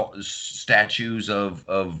statues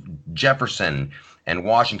of Jefferson and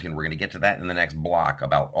Washington. We're going to get to that in the next block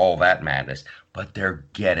about all that madness. But they're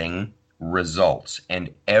getting results.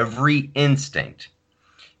 And every instinct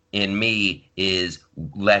in me is,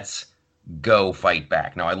 let's go fight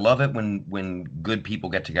back. Now, I love it when good people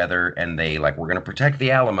get together and they like, we're going to protect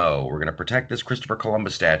the Alamo. We're going to protect this Christopher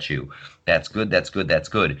Columbus statue. That's good. That's good. That's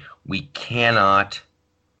good. We cannot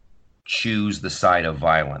choose the side of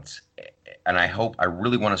violence. And I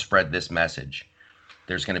really want to spread this message.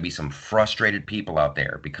 There's going to be some frustrated people out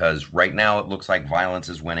there because right now it looks like violence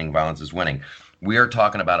is winning. Violence is winning. We are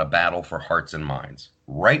talking about a battle for hearts and minds.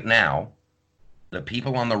 Right now, the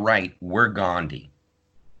people on the right were Gandhi.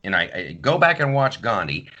 And I go back and watch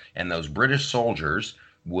Gandhi, and those British soldiers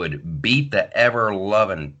would beat the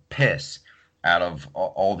ever-loving piss out of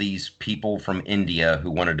all these people from India who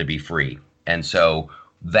wanted to be free. And so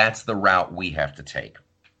that's the route we have to take.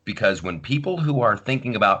 Because when people who are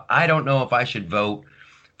thinking about, I don't know if I should vote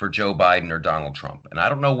for Joe Biden or Donald Trump, and I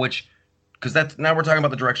don't know which, because that's now we're talking about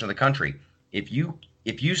the direction of the country. If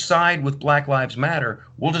you side with Black Lives Matter,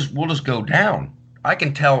 we'll just go down. I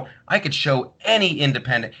could show any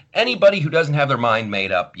independent, anybody who doesn't have their mind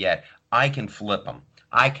made up yet, I can flip them.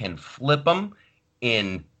 I can flip them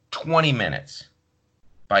in 20 minutes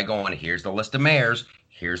by going, here's the list of mayors,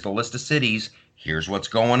 here's the list of cities, here's what's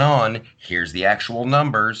going on, here's the actual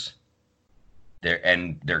numbers. They're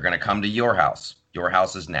going to come to your house. Your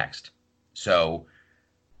house is next. So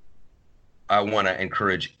I want to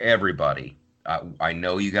encourage everybody. I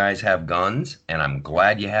know you guys have guns, and I'm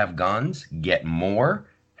glad you have guns. Get more,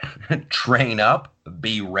 train up,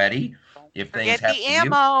 be ready. If things happen to you,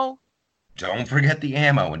 ammo. Don't forget the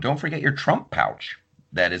ammo, and don't forget your Trump pouch.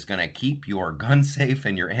 That is going to keep your gun safe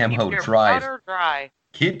and your ammo dry. Keep your powder dry.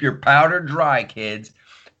 Keep your powder dry, kids.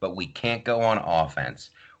 But we can't go on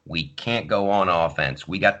offense. We can't go on offense.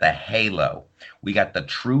 We got the halo. We got the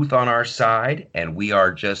truth on our side, and we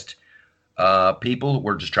are just people.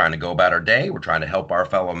 We're just trying to go about our day. We're trying to help our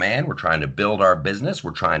fellow man. We're trying to build our business. We're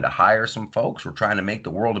trying to hire some folks. We're trying to make the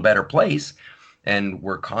world a better place. And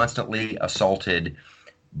we're constantly assaulted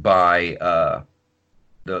by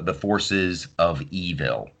the forces of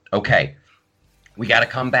evil. Okay, we got to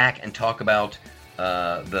come back and talk about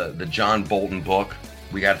the John Bolton book.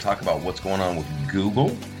 We got to talk about what's going on with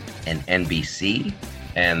Google and NBC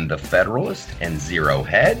and the Federalist and Zero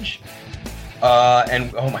Hedge.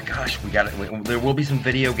 And oh my gosh, there will be some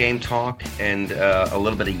video game talk and a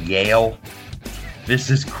little bit of Yale.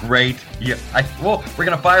 This is great. Yeah, we're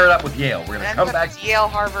gonna fire it up with Yale. We're gonna come back. Yale,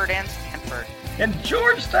 Harvard, and Stanford, and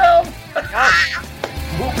Georgetown.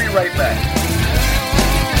 We'll be right back.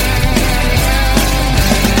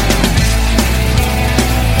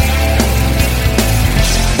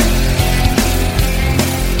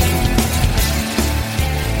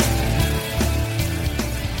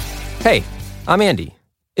 Hey, I'm Andy.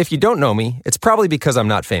 If you don't know me, it's probably because I'm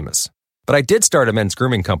not famous. But I did start a men's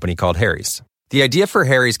grooming company called Harry's. The idea for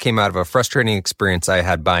Harry's came out of a frustrating experience I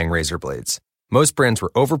had buying razor blades. Most brands were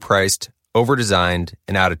overpriced, over-designed,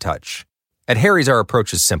 and out of touch. At Harry's, our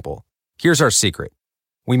approach is simple. Here's our secret.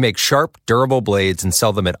 We make sharp, durable blades and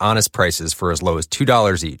sell them at honest prices for as low as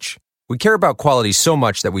 $2 each. We care about quality so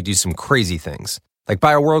much that we do some crazy things, like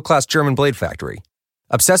buy a world-class German blade factory.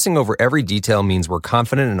 Obsessing over every detail means we're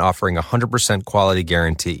confident in offering a 100% quality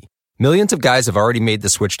guarantee. Millions of guys have already made the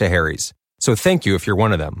switch to Harry's, so thank you if you're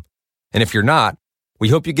one of them. And if you're not, we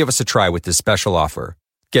hope you give us a try with this special offer.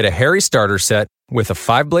 Get a Harry starter set with a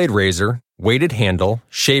 5-blade razor, weighted handle,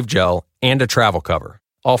 shave gel, and a travel cover,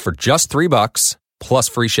 all for just $3 plus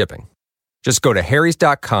free shipping. Just go to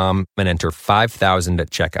harrys.com and enter 5000 at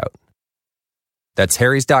checkout. That's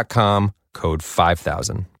harrys.com, code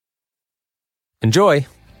 5000. Enjoy!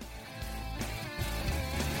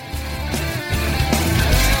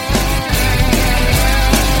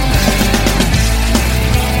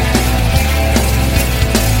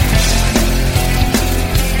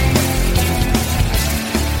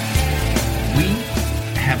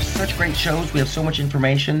 Such great shows. We have so much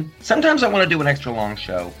information. Sometimes I want to do an extra long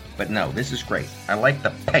show, but no, this is great. I like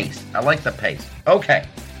the pace. Okay,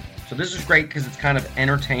 so this is great because it's kind of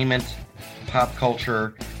entertainment, pop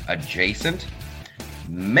culture adjacent.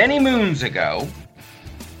 Many moons ago,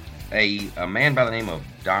 a man by the name of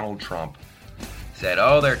Donald Trump said,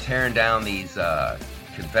 they're tearing down these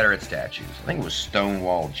Confederate statues. I think it was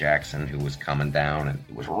Stonewall Jackson who was coming down, and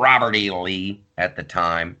it was Robert E. Lee at the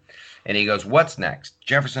time. And he goes, what's next?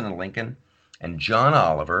 Jefferson and Lincoln. And John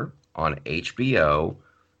Oliver on HBO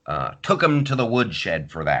took him to the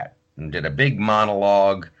woodshed for that and did a big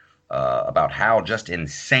monologue about how just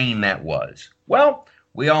insane that was. Well,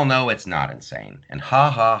 we all know it's not insane. And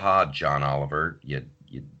ha, John Oliver, you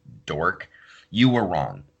dork, you were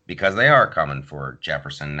wrong. Because they are coming for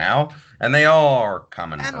Jefferson now. And they all are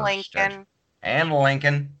coming for Lincoln. And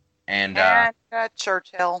Lincoln. And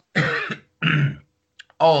Churchill.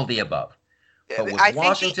 All of the above. But with I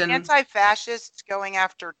Washington, think the anti-fascists going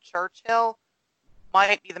after Churchill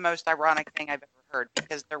might be the most ironic thing I've ever heard,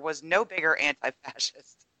 because there was no bigger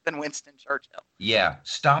anti-fascist than Winston Churchill. Yeah,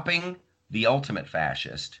 stopping the ultimate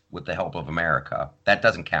fascist with the help of America, that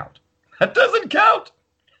doesn't count. That doesn't count.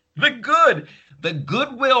 The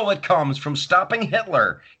goodwill that comes from stopping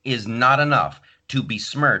Hitler is not enough to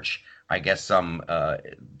besmirch, I guess, some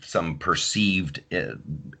perceived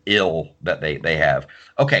ill that they have.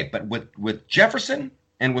 Okay, but with Jefferson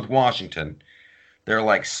and with Washington, they're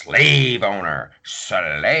like slave owner.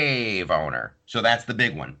 So that's the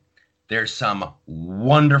big one. There's some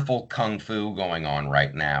wonderful kung fu going on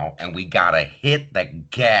right now, and we gotta hit the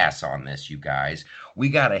gas on this, you guys. We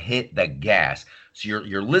gotta hit the gas. So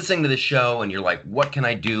you're listening to the show and you're like, what can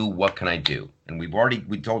I do? What can I do? And we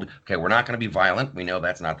told you, okay, we're not going to be violent. We know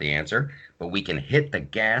that's not the answer, but we can hit the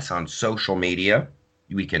gas on social media.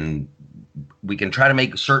 We can try to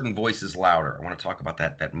make certain voices louder. I want to talk about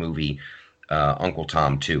that movie, Uncle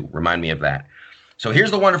Tom 2. Remind me of that. So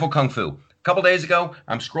here's the wonderful kung fu. A couple days ago,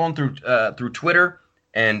 I'm scrolling through Twitter,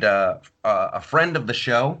 and a friend of the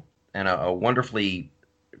show and a wonderfully,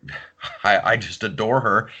 I just adore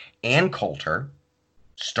her, Ann Coulter,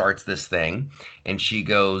 starts this thing, and she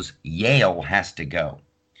goes, Yale has to go.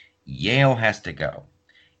 Yale has to go.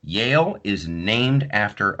 Yale is named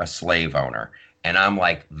after a slave owner. And I'm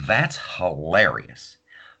like, that's hilarious.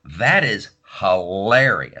 That is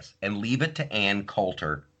hilarious. And leave it to Ann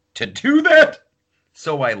Coulter to do that.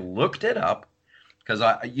 So I looked it up because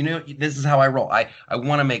this is how I roll. I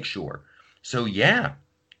want to make sure. So yeah,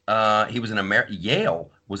 he was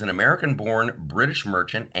Yale was an American-born British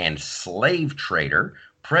merchant and slave trader,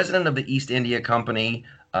 president of the East India Company,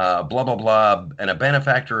 blah, blah, blah, and a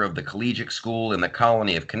benefactor of the collegiate school in the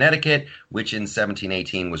colony of Connecticut, which in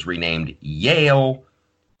 1718 was renamed Yale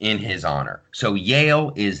in his honor. So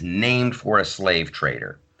Yale is named for a slave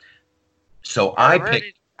trader. So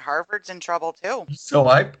Harvard's in trouble too. So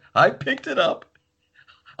I picked it up.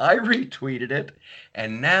 I retweeted it.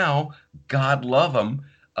 And now, God love him,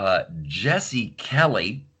 Jesse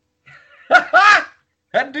Kelly.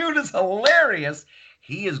 That dude is hilarious.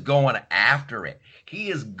 He is going after it.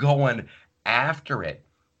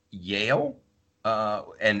 Yale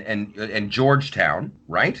and Georgetown,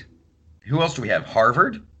 right? Who else do we have?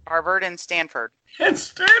 Harvard and Stanford. And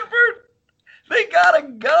Stanford. They gotta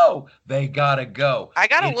go. I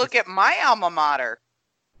gotta look at my alma mater.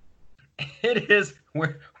 It is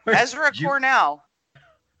where Ezra Cornell.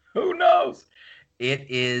 Who knows? It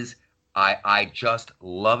is. I just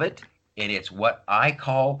love it, and it's what I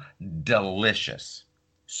call delicious.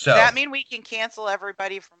 So does that mean we can cancel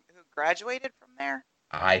everybody who graduated from there?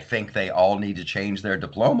 I think they all need to change their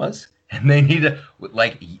diplomas, and they need to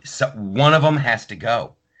one of them has to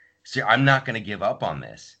go. See, I'm not going to give up on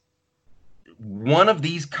this. one of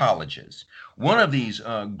these colleges, one of these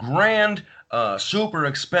grand, super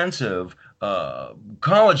expensive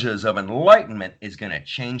colleges of enlightenment is going to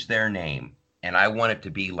change their name. And I want it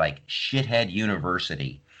to be like Shithead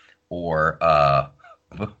University or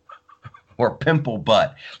Pimple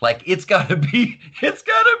Butt. Like, it's got to be.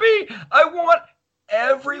 I want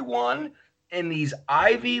everyone in these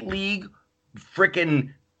Ivy League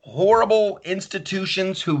freaking horrible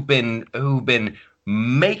institutions who've been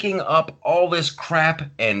making up all this crap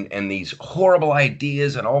and these horrible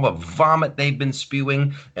ideas and all the vomit they've been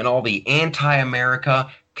spewing and all the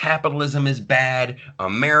anti-America, capitalism is bad,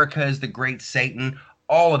 America is the great Satan,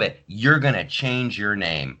 all of it. You're going to change your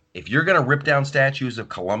name. If you're going to rip down statues of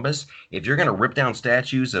Columbus, if you're going to rip down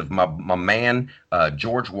statues of my man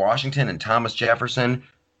George Washington and Thomas Jefferson,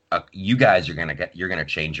 you guys are going to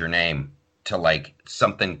change your name to like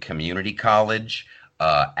something community college,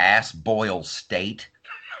 ass boil state,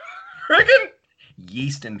 friggin'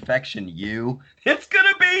 yeast infection U. It's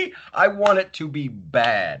gonna be. I want it to be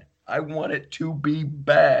bad.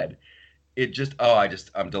 It just.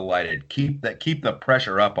 I'm delighted. Keep the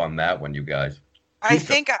pressure up on that one, you guys. I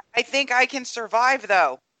think I can survive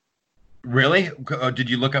though. Really? Did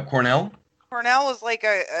you look up Cornell? Cornell was like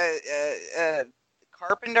a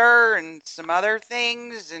carpenter and some other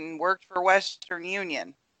things, and worked for Western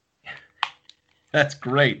Union. That's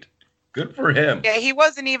great. Good for him. Yeah, he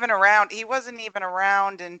wasn't even around. He wasn't even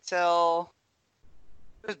around until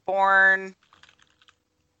he was born.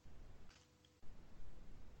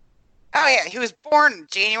 Oh yeah, he was born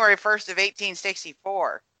January 1st of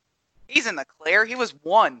 1864. He's in the clear. He was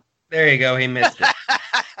 1. There you go. He missed it.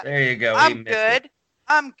 There you go. I'm good.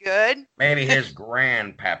 I'm good. Maybe his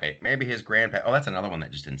grandpappy. Oh, that's another one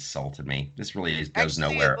that just insulted me. This really goes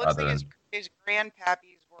nowhere other than his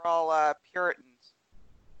grandpappies were all Puritans.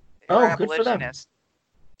 Oh, good for them.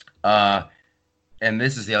 And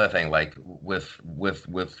this is the other thing. Like with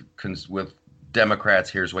Democrats,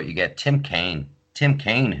 here's what you get: Tim Kaine,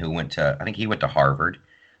 who went to Harvard.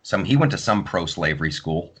 He went to some pro-slavery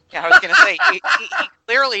school. Yeah, I was going to say he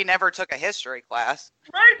clearly never took a history class.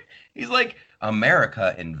 Right? He's like,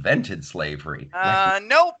 America invented slavery.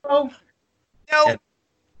 Nope. Oh. Nope.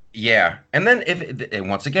 Yeah, and then and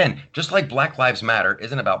once again, just like Black Lives Matter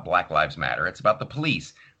isn't about Black Lives Matter, it's about the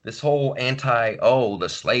police. This whole the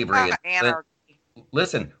slavery. Anarchy.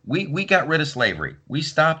 Listen, we got rid of slavery. We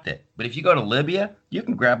stopped it. But if you go to Libya, you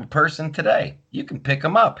can grab a person today. You can pick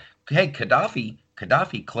them up. Hey,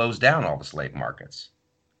 Gaddafi closed down all the slave markets.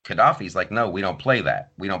 Gaddafi's like, no, we don't play that.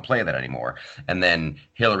 We don't play that anymore. And then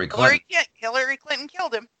Hillary Clinton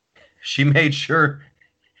killed him. She made sure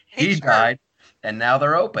he died, and now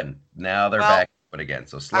they're open. Now they're back open again.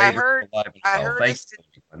 So slavery. I heard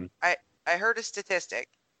a statistic.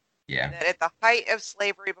 Yeah. That at the height of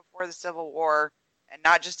slavery before the Civil War, and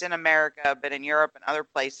not just in America, but in Europe and other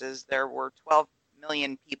places, there were 12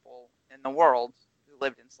 million people in the world who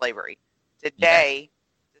lived in slavery. Today,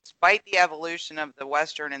 despite the evolution of the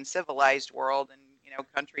Western and civilized world and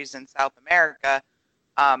countries in South America,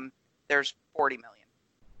 there's 40 million.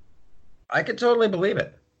 I could totally believe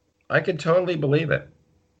it.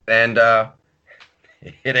 And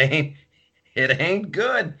it ain't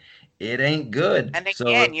good. It ain't good. And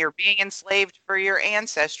again, you're being enslaved for your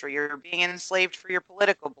ancestry. You're being enslaved for your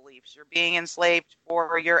political beliefs. You're being enslaved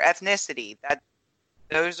for your ethnicity.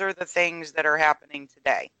 Those are the things that are happening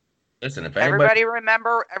today. Listen, if everybody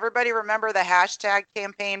remember the hashtag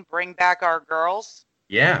campaign, Bring Back Our Girls?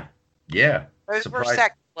 Yeah. Those were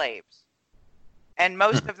sex slaves. And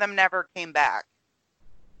most of them never came back.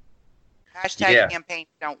 Hashtag campaigns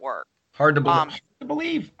don't work. Hard to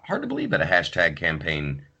believe that a hashtag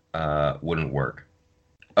campaign wouldn't work.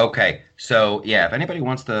 Okay, so yeah, if anybody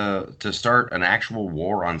wants to start an actual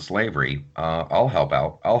war on slavery, I'll help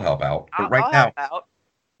out. But right now,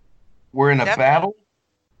 we're in a battle.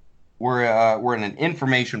 We're in an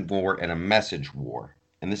information war and a message war,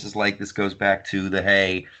 and this goes back to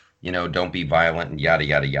the don't be violent and yada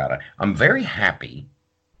yada yada. I'm very happy.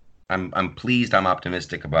 I'm pleased. I'm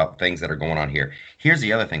optimistic about things that are going on here. Here's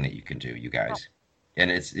the other thing that you can do, you guys, and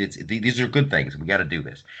these are good things. We got to do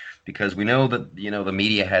this because we know that the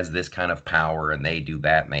media has this kind of power and they do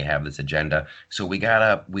that and they have this agenda. So we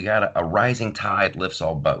gotta a rising tide lifts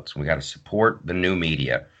all boats. We gotta support the new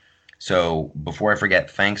media. So before I forget,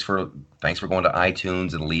 thanks for going to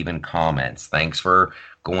iTunes and leaving comments. Thanks for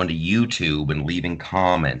going to YouTube and leaving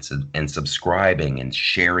comments and subscribing and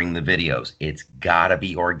sharing the videos. It's got to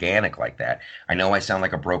be organic like that. I know I sound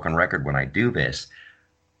like a broken record when I do this.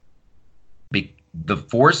 The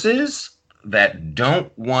forces that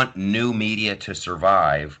don't want new media to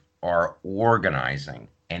survive are organizing,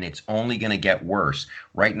 and it's only going to get worse.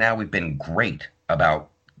 Right now, we've been great about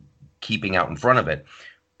keeping out in front of it,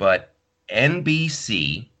 but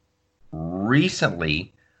NBC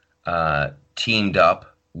recently teamed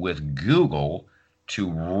up with Google to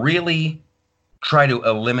really try to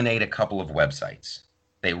eliminate a couple of websites.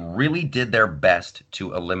 They really did their best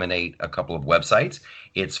to eliminate a couple of websites.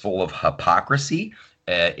 It's full of hypocrisy.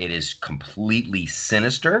 It is completely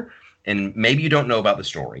sinister. And maybe you don't know about the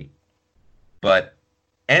story, but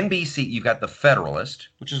NBC, you've got the Federalist,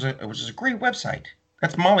 which is a great website.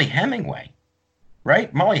 That's Molly Hemingway,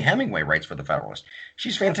 right? Molly Hemingway writes for the Federalist.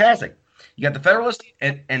 She's fantastic. You got the Federalist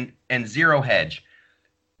and Zero Hedge.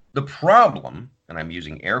 The problem, and I'm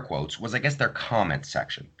using air quotes, was I guess their comment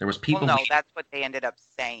section. There was people. Well, no, that's what they ended up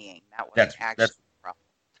saying. That was actually the problem.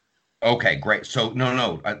 Okay, great. So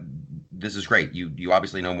no, this is great. You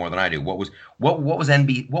obviously know more than I do. What was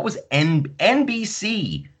NBC?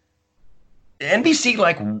 NBC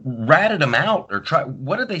like ratted them out or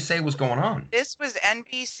what did they say was going on? This was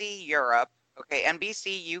NBC Europe, okay,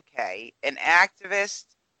 NBC UK, an activist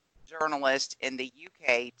journalist in the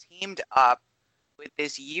UK teamed up with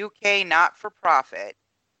this UK not-for-profit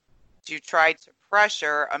to try to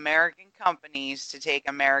pressure American companies to take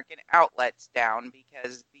American outlets down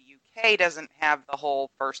because the UK doesn't have the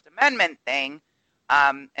whole First Amendment thing,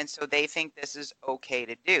 and so they think this is okay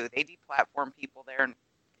to do. They deplatform people there, and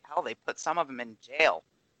hell, they put some of them in jail.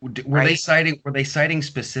 Were they citing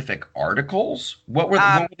specific articles? What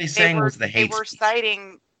were they saying was the hate speech? They were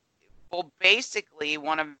citing, well, basically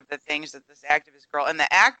one of the things that this activist girl, and the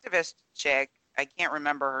activist chick, I can't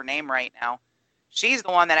remember her name right now, she's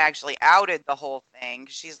the one that actually outed the whole thing.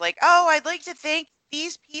 She's like, oh, I'd like to thank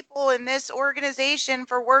these people in this organization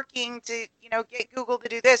for working to, get Google to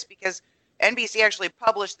do this, because NBC actually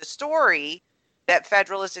published the story that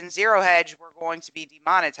Federalist and Zero Hedge were going to be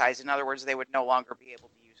demonetized. In other words, they would no longer be able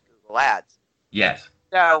to use Google Ads. Yes.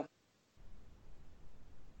 So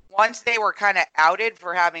once they were kind of outed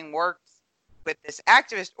for having worked with this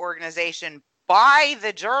activist organization by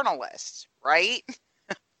the journalists, right?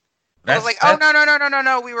 I was like, oh,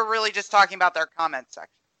 no. We were really just talking about their comment section.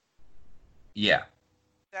 Yeah.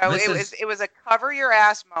 So it was a cover your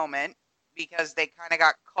ass moment because they kind of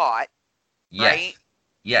got caught, right?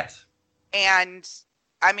 Yes. And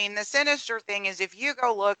I mean, the sinister thing is if you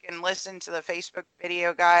go look and listen to the Facebook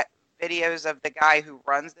videos of the guy who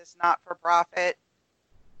runs this not-for-profit,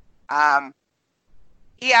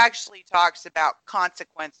 he actually talks about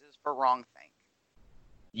consequences for wrongthink.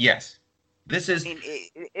 Yes. This is. I mean,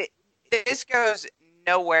 this goes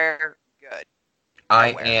nowhere good.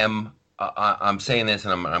 I'm saying this,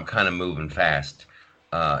 and I'm kind of moving fast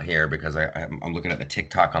here because I'm looking at the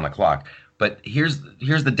tick-tock on the clock. But here's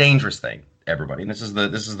the dangerous thing, everybody. And this is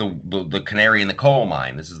the canary in the coal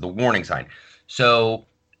mine. This is the warning sign. So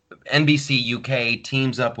NBC UK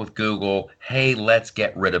teams up with Google. Hey, let's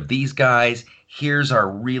get rid of these guys. Here's our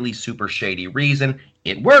really super shady reason.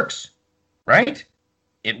 It works, right?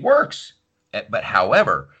 It works. But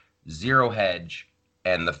however, Zero Hedge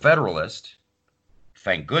and the Federalist,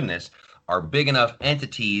 thank goodness, are big enough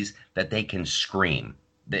entities that they can scream.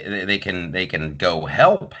 They can go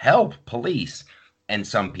help, police, and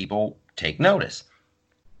some people take notice.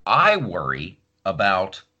 I worry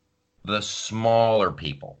about the smaller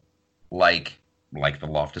people, like the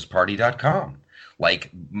loftusparty.com.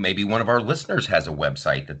 Like maybe one of our listeners has a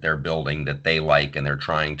website that they're building that they like, and they're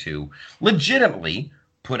trying to legitimately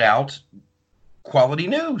put out quality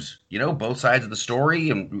news, both sides of the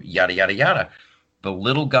story and yada, yada, yada. The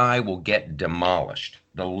little guy will get demolished.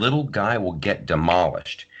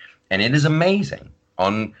 And it is amazing.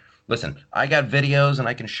 Listen, I got videos and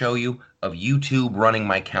I can show you of YouTube running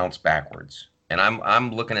my counts backwards. And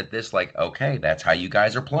I'm looking at this like, okay, that's how you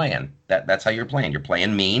guys are playing. That's how you're playing. You're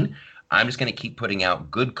playing mean. I'm just going to keep putting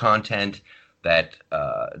out good content that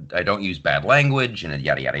I don't use bad language and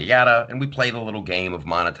yada, yada, yada. And we play the little game of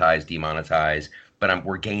monetize, demonetize. But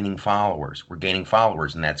we're gaining followers.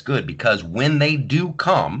 And that's good because when they do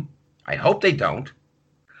come, I hope they don't,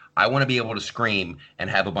 I want to be able to scream and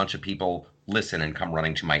have a bunch of people listen and come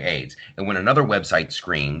running to my aids. And when another website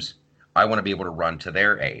screams, I want to be able to run to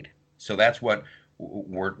their aid. So that's what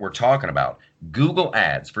we're talking about. Google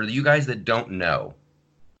Ads, for you guys that don't know,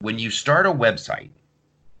 when you start a website,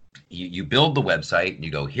 you build the website, and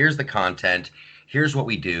you go, here's the content, here's what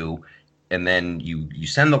we do, and then you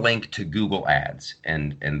send the link to Google Ads,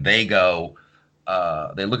 and they go,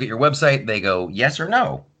 they look at your website, they go yes or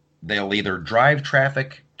no. They'll either drive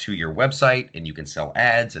traffic to your website, and you can sell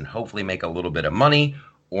ads and hopefully make a little bit of money,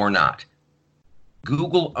 or not.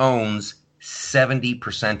 Google owns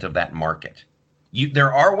 70% of that market.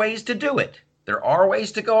 There are ways to do it. There are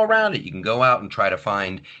ways to go around it. You can go out and try to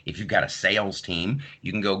find, if you've got a sales team,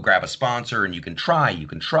 you can go grab a sponsor and you can try.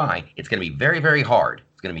 It's going to be very, very hard.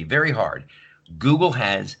 It's going to be very hard. Google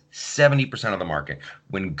has 70% of the market.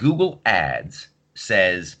 When Google Ads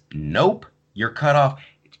says, nope, you're cut off,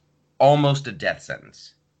 it's almost a death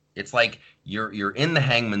sentence. It's like you're in the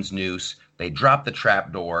hangman's noose. They drop the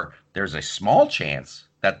trap door. There's a small chance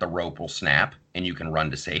that the rope will snap and you can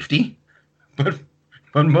run to safety. But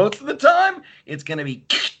most of the time, it's going to be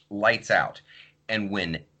lights out. And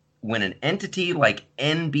when an entity like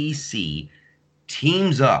NBC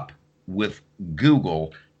teams up with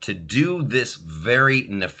Google to do this very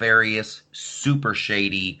nefarious, super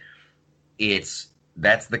shady,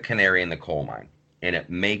 that's the canary in the coal mine. And it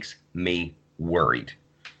makes me worried.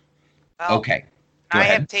 Well, okay. I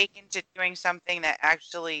have taken to doing something that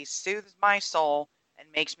actually soothes my soul and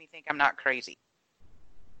makes me think I'm not crazy.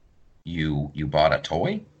 You bought a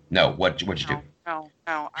toy? No, what'd you do? No.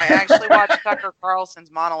 I actually watch Tucker Carlson's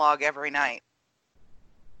monologue every night.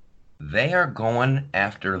 They are going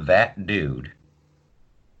after that dude,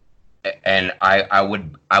 and I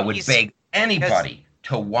would beg anybody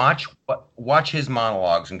to watch his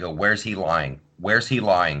monologues and go, where's he lying? Where's he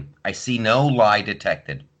lying? I see no lie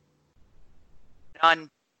detected. None.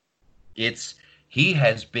 It's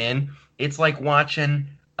like watching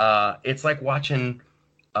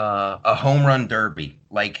a home run derby,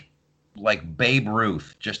 like Babe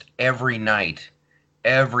Ruth. Just every night,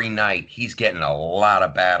 he's getting a lot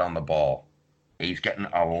of bat on the ball. He's getting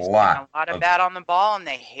a lot of bat on the ball, and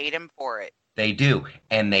they hate him for it. They do,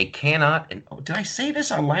 and they cannot. And did I say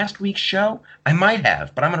this on last week's show? I might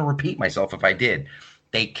have, but I'm going to repeat myself if I did.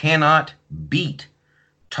 They cannot beat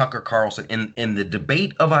Tucker Carlson in the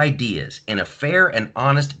debate of ideas, in a fair and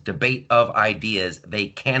honest debate of ideas. They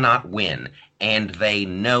cannot win, and they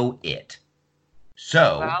know it.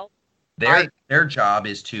 So their job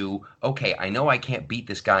is to, okay, I know I can't beat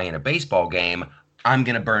this guy in a baseball game. I'm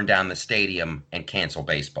going to burn down the stadium and cancel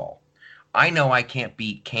baseball. I know I can't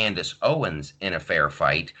beat Candace Owens in a fair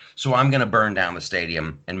fight, so I'm going to burn down the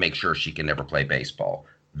stadium and make sure she can never play baseball.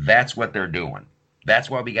 That's what they're doing. That's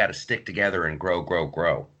why we got to stick together and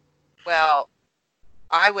grow. Well,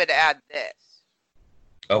 I would add this.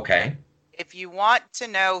 Okay. If you want to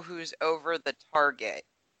know who's over the target,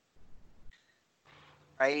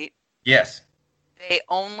 right? Yes. They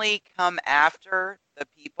only come after the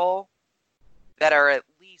people that are at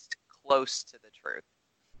least close to the truth.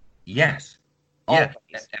 Yes. Yeah.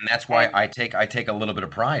 And that's why I take a little bit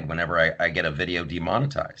of pride whenever I get a video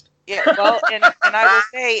demonetized. Yeah, well, and I will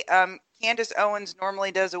say, Candace Owens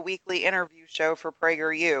normally does a weekly interview show for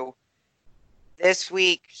PragerU. This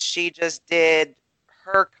week, she just did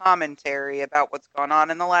her commentary about what's gone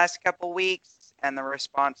on in the last couple weeks and the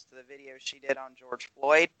response to the video she did on George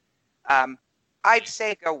Floyd. I'd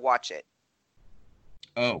say go watch it.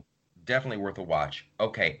 Oh, definitely worth a watch.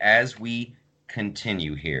 Okay, as we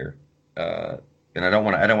continue here, and I don't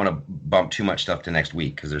want to bump too much stuff to next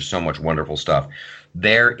week because there's so much wonderful stuff.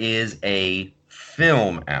 There is a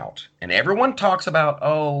film out, and everyone talks about,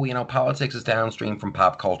 politics is downstream from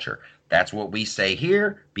pop culture. That's what we say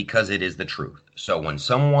here because it is the truth. So when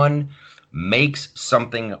someone makes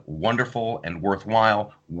something wonderful and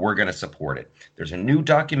worthwhile, we're going to support it. There's a new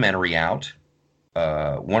documentary out.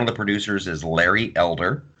 One of the producers is Larry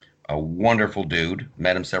Elder, a wonderful dude.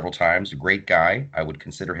 Met him several times. A great guy. I would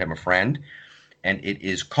consider him a friend. And it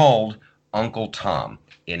is called Uncle Tom.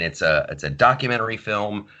 And it's a documentary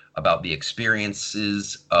film about the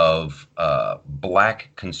experiences of black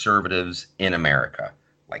conservatives in America.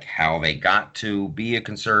 Like how they got to be a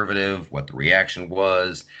conservative, what the reaction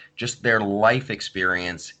was, just their life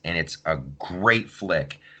experience. And it's a great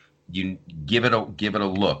flick. You give it a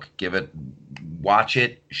look, watch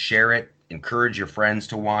it, share it, encourage your friends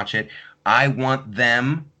to watch it. I want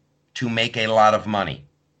them to make a lot of money.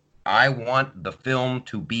 I want the film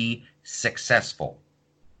to be successful.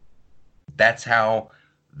 That's how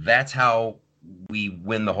we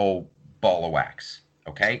win the whole ball of wax.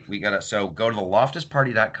 Okay, so go to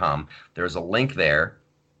theloftusparty.com. There's a link there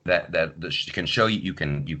that can show you. You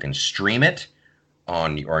can stream it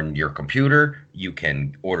on your computer. You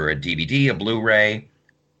can order a DVD, a Blu-ray.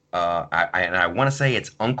 I want to say it's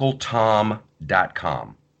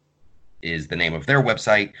UncleTom.com is the name of their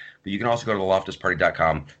website. But you can also go to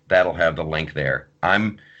theloftusparty.com. That'll have the link there.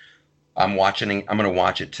 I'm watching. I'm going to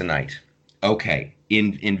watch it tonight. Okay.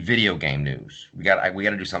 In video game news, we got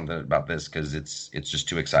to do something about this because it's just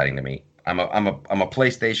too exciting to me. I'm a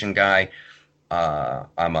PlayStation guy.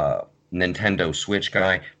 I'm a Nintendo Switch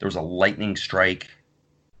guy. There was a lightning strike.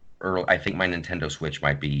 I think my Nintendo Switch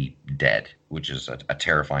might be dead, which is a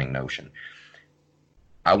terrifying notion.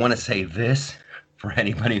 I want to say this for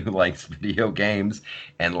anybody who likes video games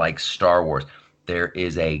and likes Star Wars. There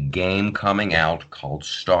is a game coming out called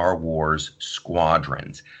Star Wars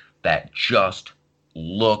Squadrons that just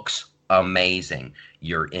looks amazing.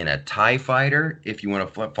 You're in a TIE fighter if you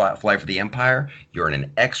want to fly for the Empire. You're in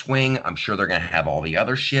an X-Wing. I'm sure they're going to have all the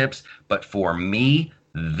other ships. But for me,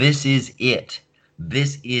 this is it.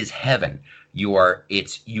 This is heaven. You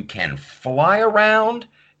can fly around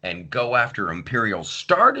and go after Imperial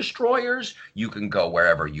Star Destroyers. You can go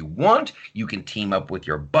wherever you want. You can team up with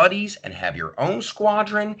your buddies and have your own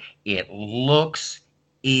squadron. It looks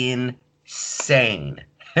insane.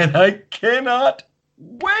 And I cannot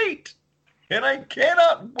wait. And I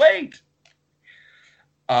cannot wait.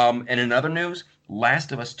 And in other news,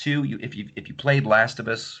 Last of Us 2, if you played Last of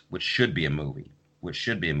Us, which should be a movie,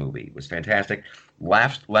 it was fantastic.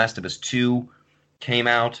 Last of Us 2 came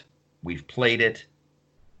out. We've played it.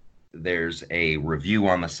 There's a review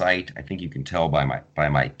on the site. I think you can tell by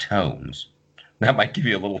my tones. That might give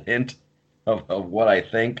you a little hint of what I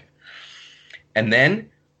think. And then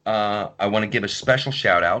I want to give a special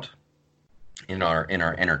shout out in our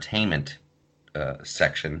entertainment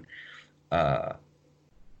section. D.L.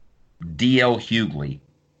 Hughley,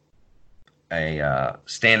 a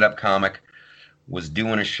stand-up comic, was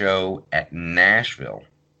doing a show at Nashville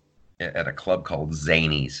at a club called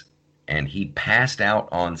Zanies, and he passed out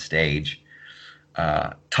on stage.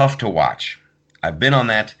 Tough to watch. I've been on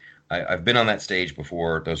that. I've been on that stage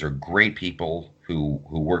before. Those are great people who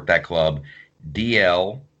work that club.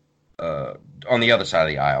 DL on the other side of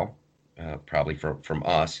the aisle, probably from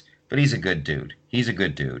us, but he's a good dude.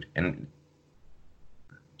 And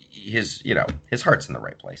his heart's in the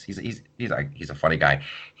right place. He's a funny guy.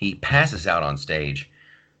 He passes out on stage,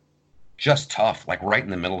 just tough, like right in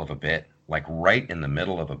the middle of a bit.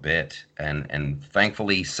 And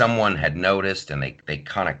thankfully someone had noticed, and they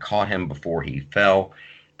kind of caught him before he fell.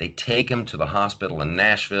 They take him to the hospital in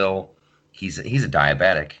Nashville. He's a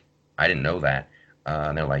diabetic. I didn't know that.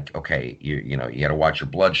 And they're like, okay, you got to watch your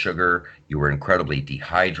blood sugar. You were incredibly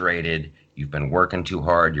dehydrated. You've been working too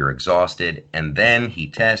hard. You're exhausted. And then he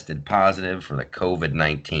tested positive for the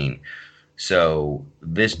COVID-19. So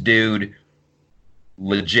this dude,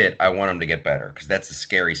 legit, I want him to get better, because that's a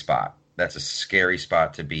scary spot. That's a scary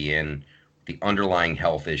spot to be in. The underlying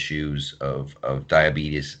health issues of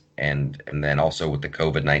diabetes, and then also with the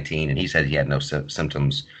COVID-19. And he said he had no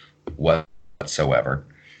symptoms whatsoever.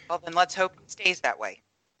 Well, then let's hope it stays that way.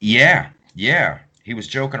 Yeah. He was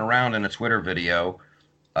joking around in a Twitter video,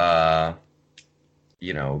 that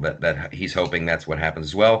he's hoping that's what happens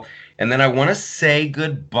as well. And then I want to say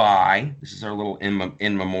goodbye. This is our little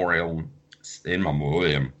in memoriam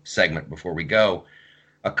segment before we go.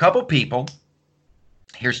 A couple people.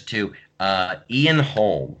 Here's two. Ian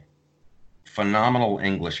Holm, phenomenal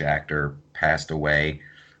English actor, passed away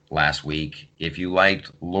last week. If you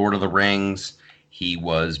liked Lord of the Rings, he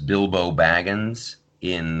was Bilbo Baggins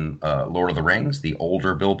in Lord of the Rings, the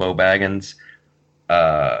older Bilbo Baggins.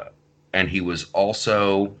 And he was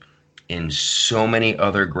also in so many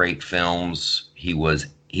other great films.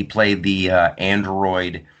 He played the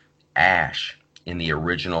android Ash in the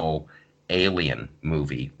original Alien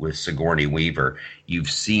movie with Sigourney Weaver.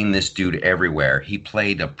 You've seen this dude everywhere. He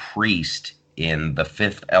played a priest in The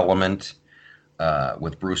Fifth Element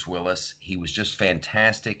with Bruce Willis. He was just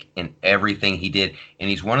fantastic in everything he did. And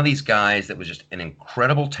he's one of these guys that was just an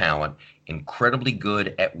incredible talent, incredibly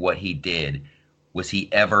good at what he did. Was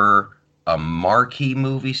he ever a marquee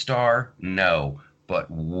movie star? No. But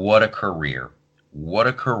what a career. What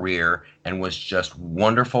a career, and was just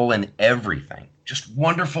wonderful in everything. Just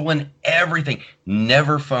wonderful in everything.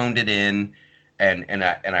 Never phoned it in, and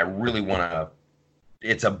I really want to.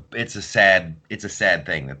 It's a sad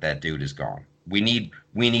thing that dude is gone. We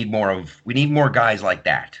need more guys like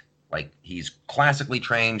that. Like, he's classically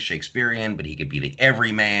trained, Shakespearean, but he could be the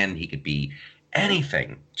everyman. He could be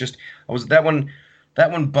anything. That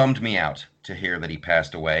one bummed me out to hear that he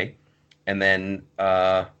passed away. And then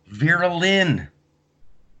Vera Lynn.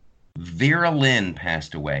 Vera Lynn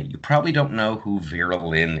passed away. You probably don't know who Vera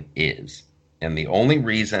Lynn is. And the only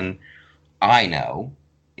reason I know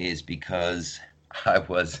is because I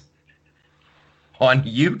was on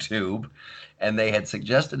YouTube and they had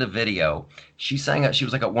suggested a video. She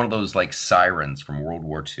was like one of those like sirens from World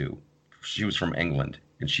War II. She was from England.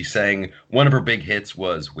 And she sang, one of her big hits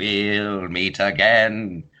was, "We'll Meet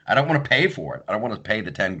Again." I don't want to pay for it. I don't want to pay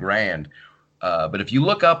the 10 grand. But if you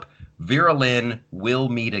look up Vera Lynn, "We'll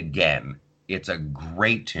Meet Again," it's a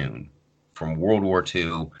great tune from World War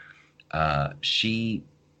II.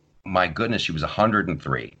 My goodness, she was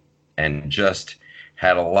 103 and just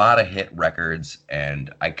had a lot of hit records,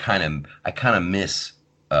 and I kind of miss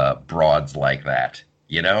broads like that.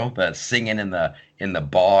 You know, the singing in the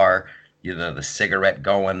bar, you know, the cigarette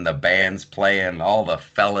going, the band's playing, all the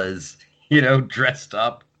fellas, you know, dressed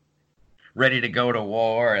up, ready to go to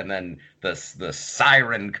war, and then the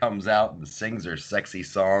siren comes out and sings her sexy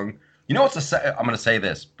song. You know what's I'm going to say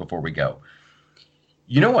this before we go.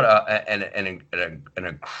 You know what? An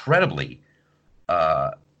incredibly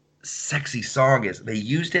sexy song is. They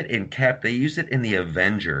used it in the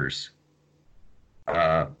Avengers.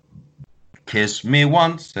 Kiss Me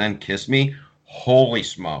Once and Kiss Me. Holy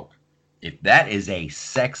smoke! If that is a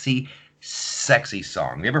sexy, sexy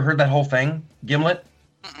song. You ever heard that whole thing, Gimlet?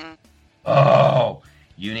 Mm-mm. Oh,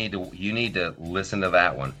 you need to listen to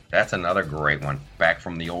that one. That's another great one, back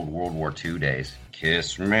from the old World War II days.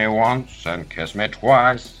 Kiss me once and kiss me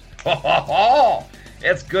twice.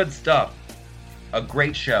 It's good stuff. A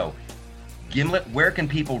great show. Gimlet, where can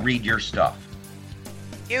people read your stuff?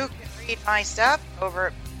 You can read my stuff over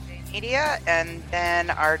at PJ Media, and then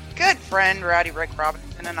our good friend Rowdy Rick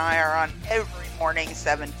Robinson and I are on every morning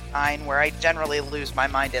 7 to 9, where I generally lose my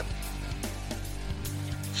mind at.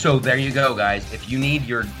 So there you go, guys. If you need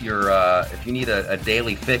if you need a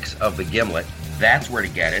daily fix of the Gimlet, that's where to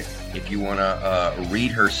get it. If you want to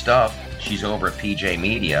read her stuff, she's over at PJ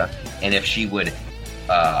Media, and if she would,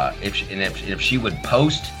 if she would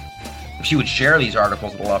post, if she would share these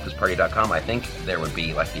articles at theloftusparty.com, I think there would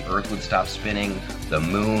be, like, the Earth would stop spinning, the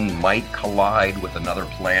moon might collide with another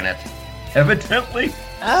planet. Evidently,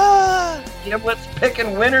 Gimlet's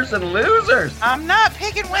picking winners and losers. I'm not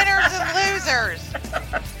picking winners and losers.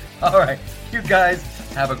 All right, you guys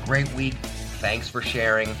have a great week. Thanks for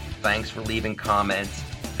sharing. Thanks for leaving comments.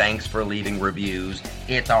 Thanks for leaving reviews.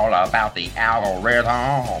 It's all about the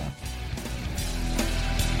algorithm.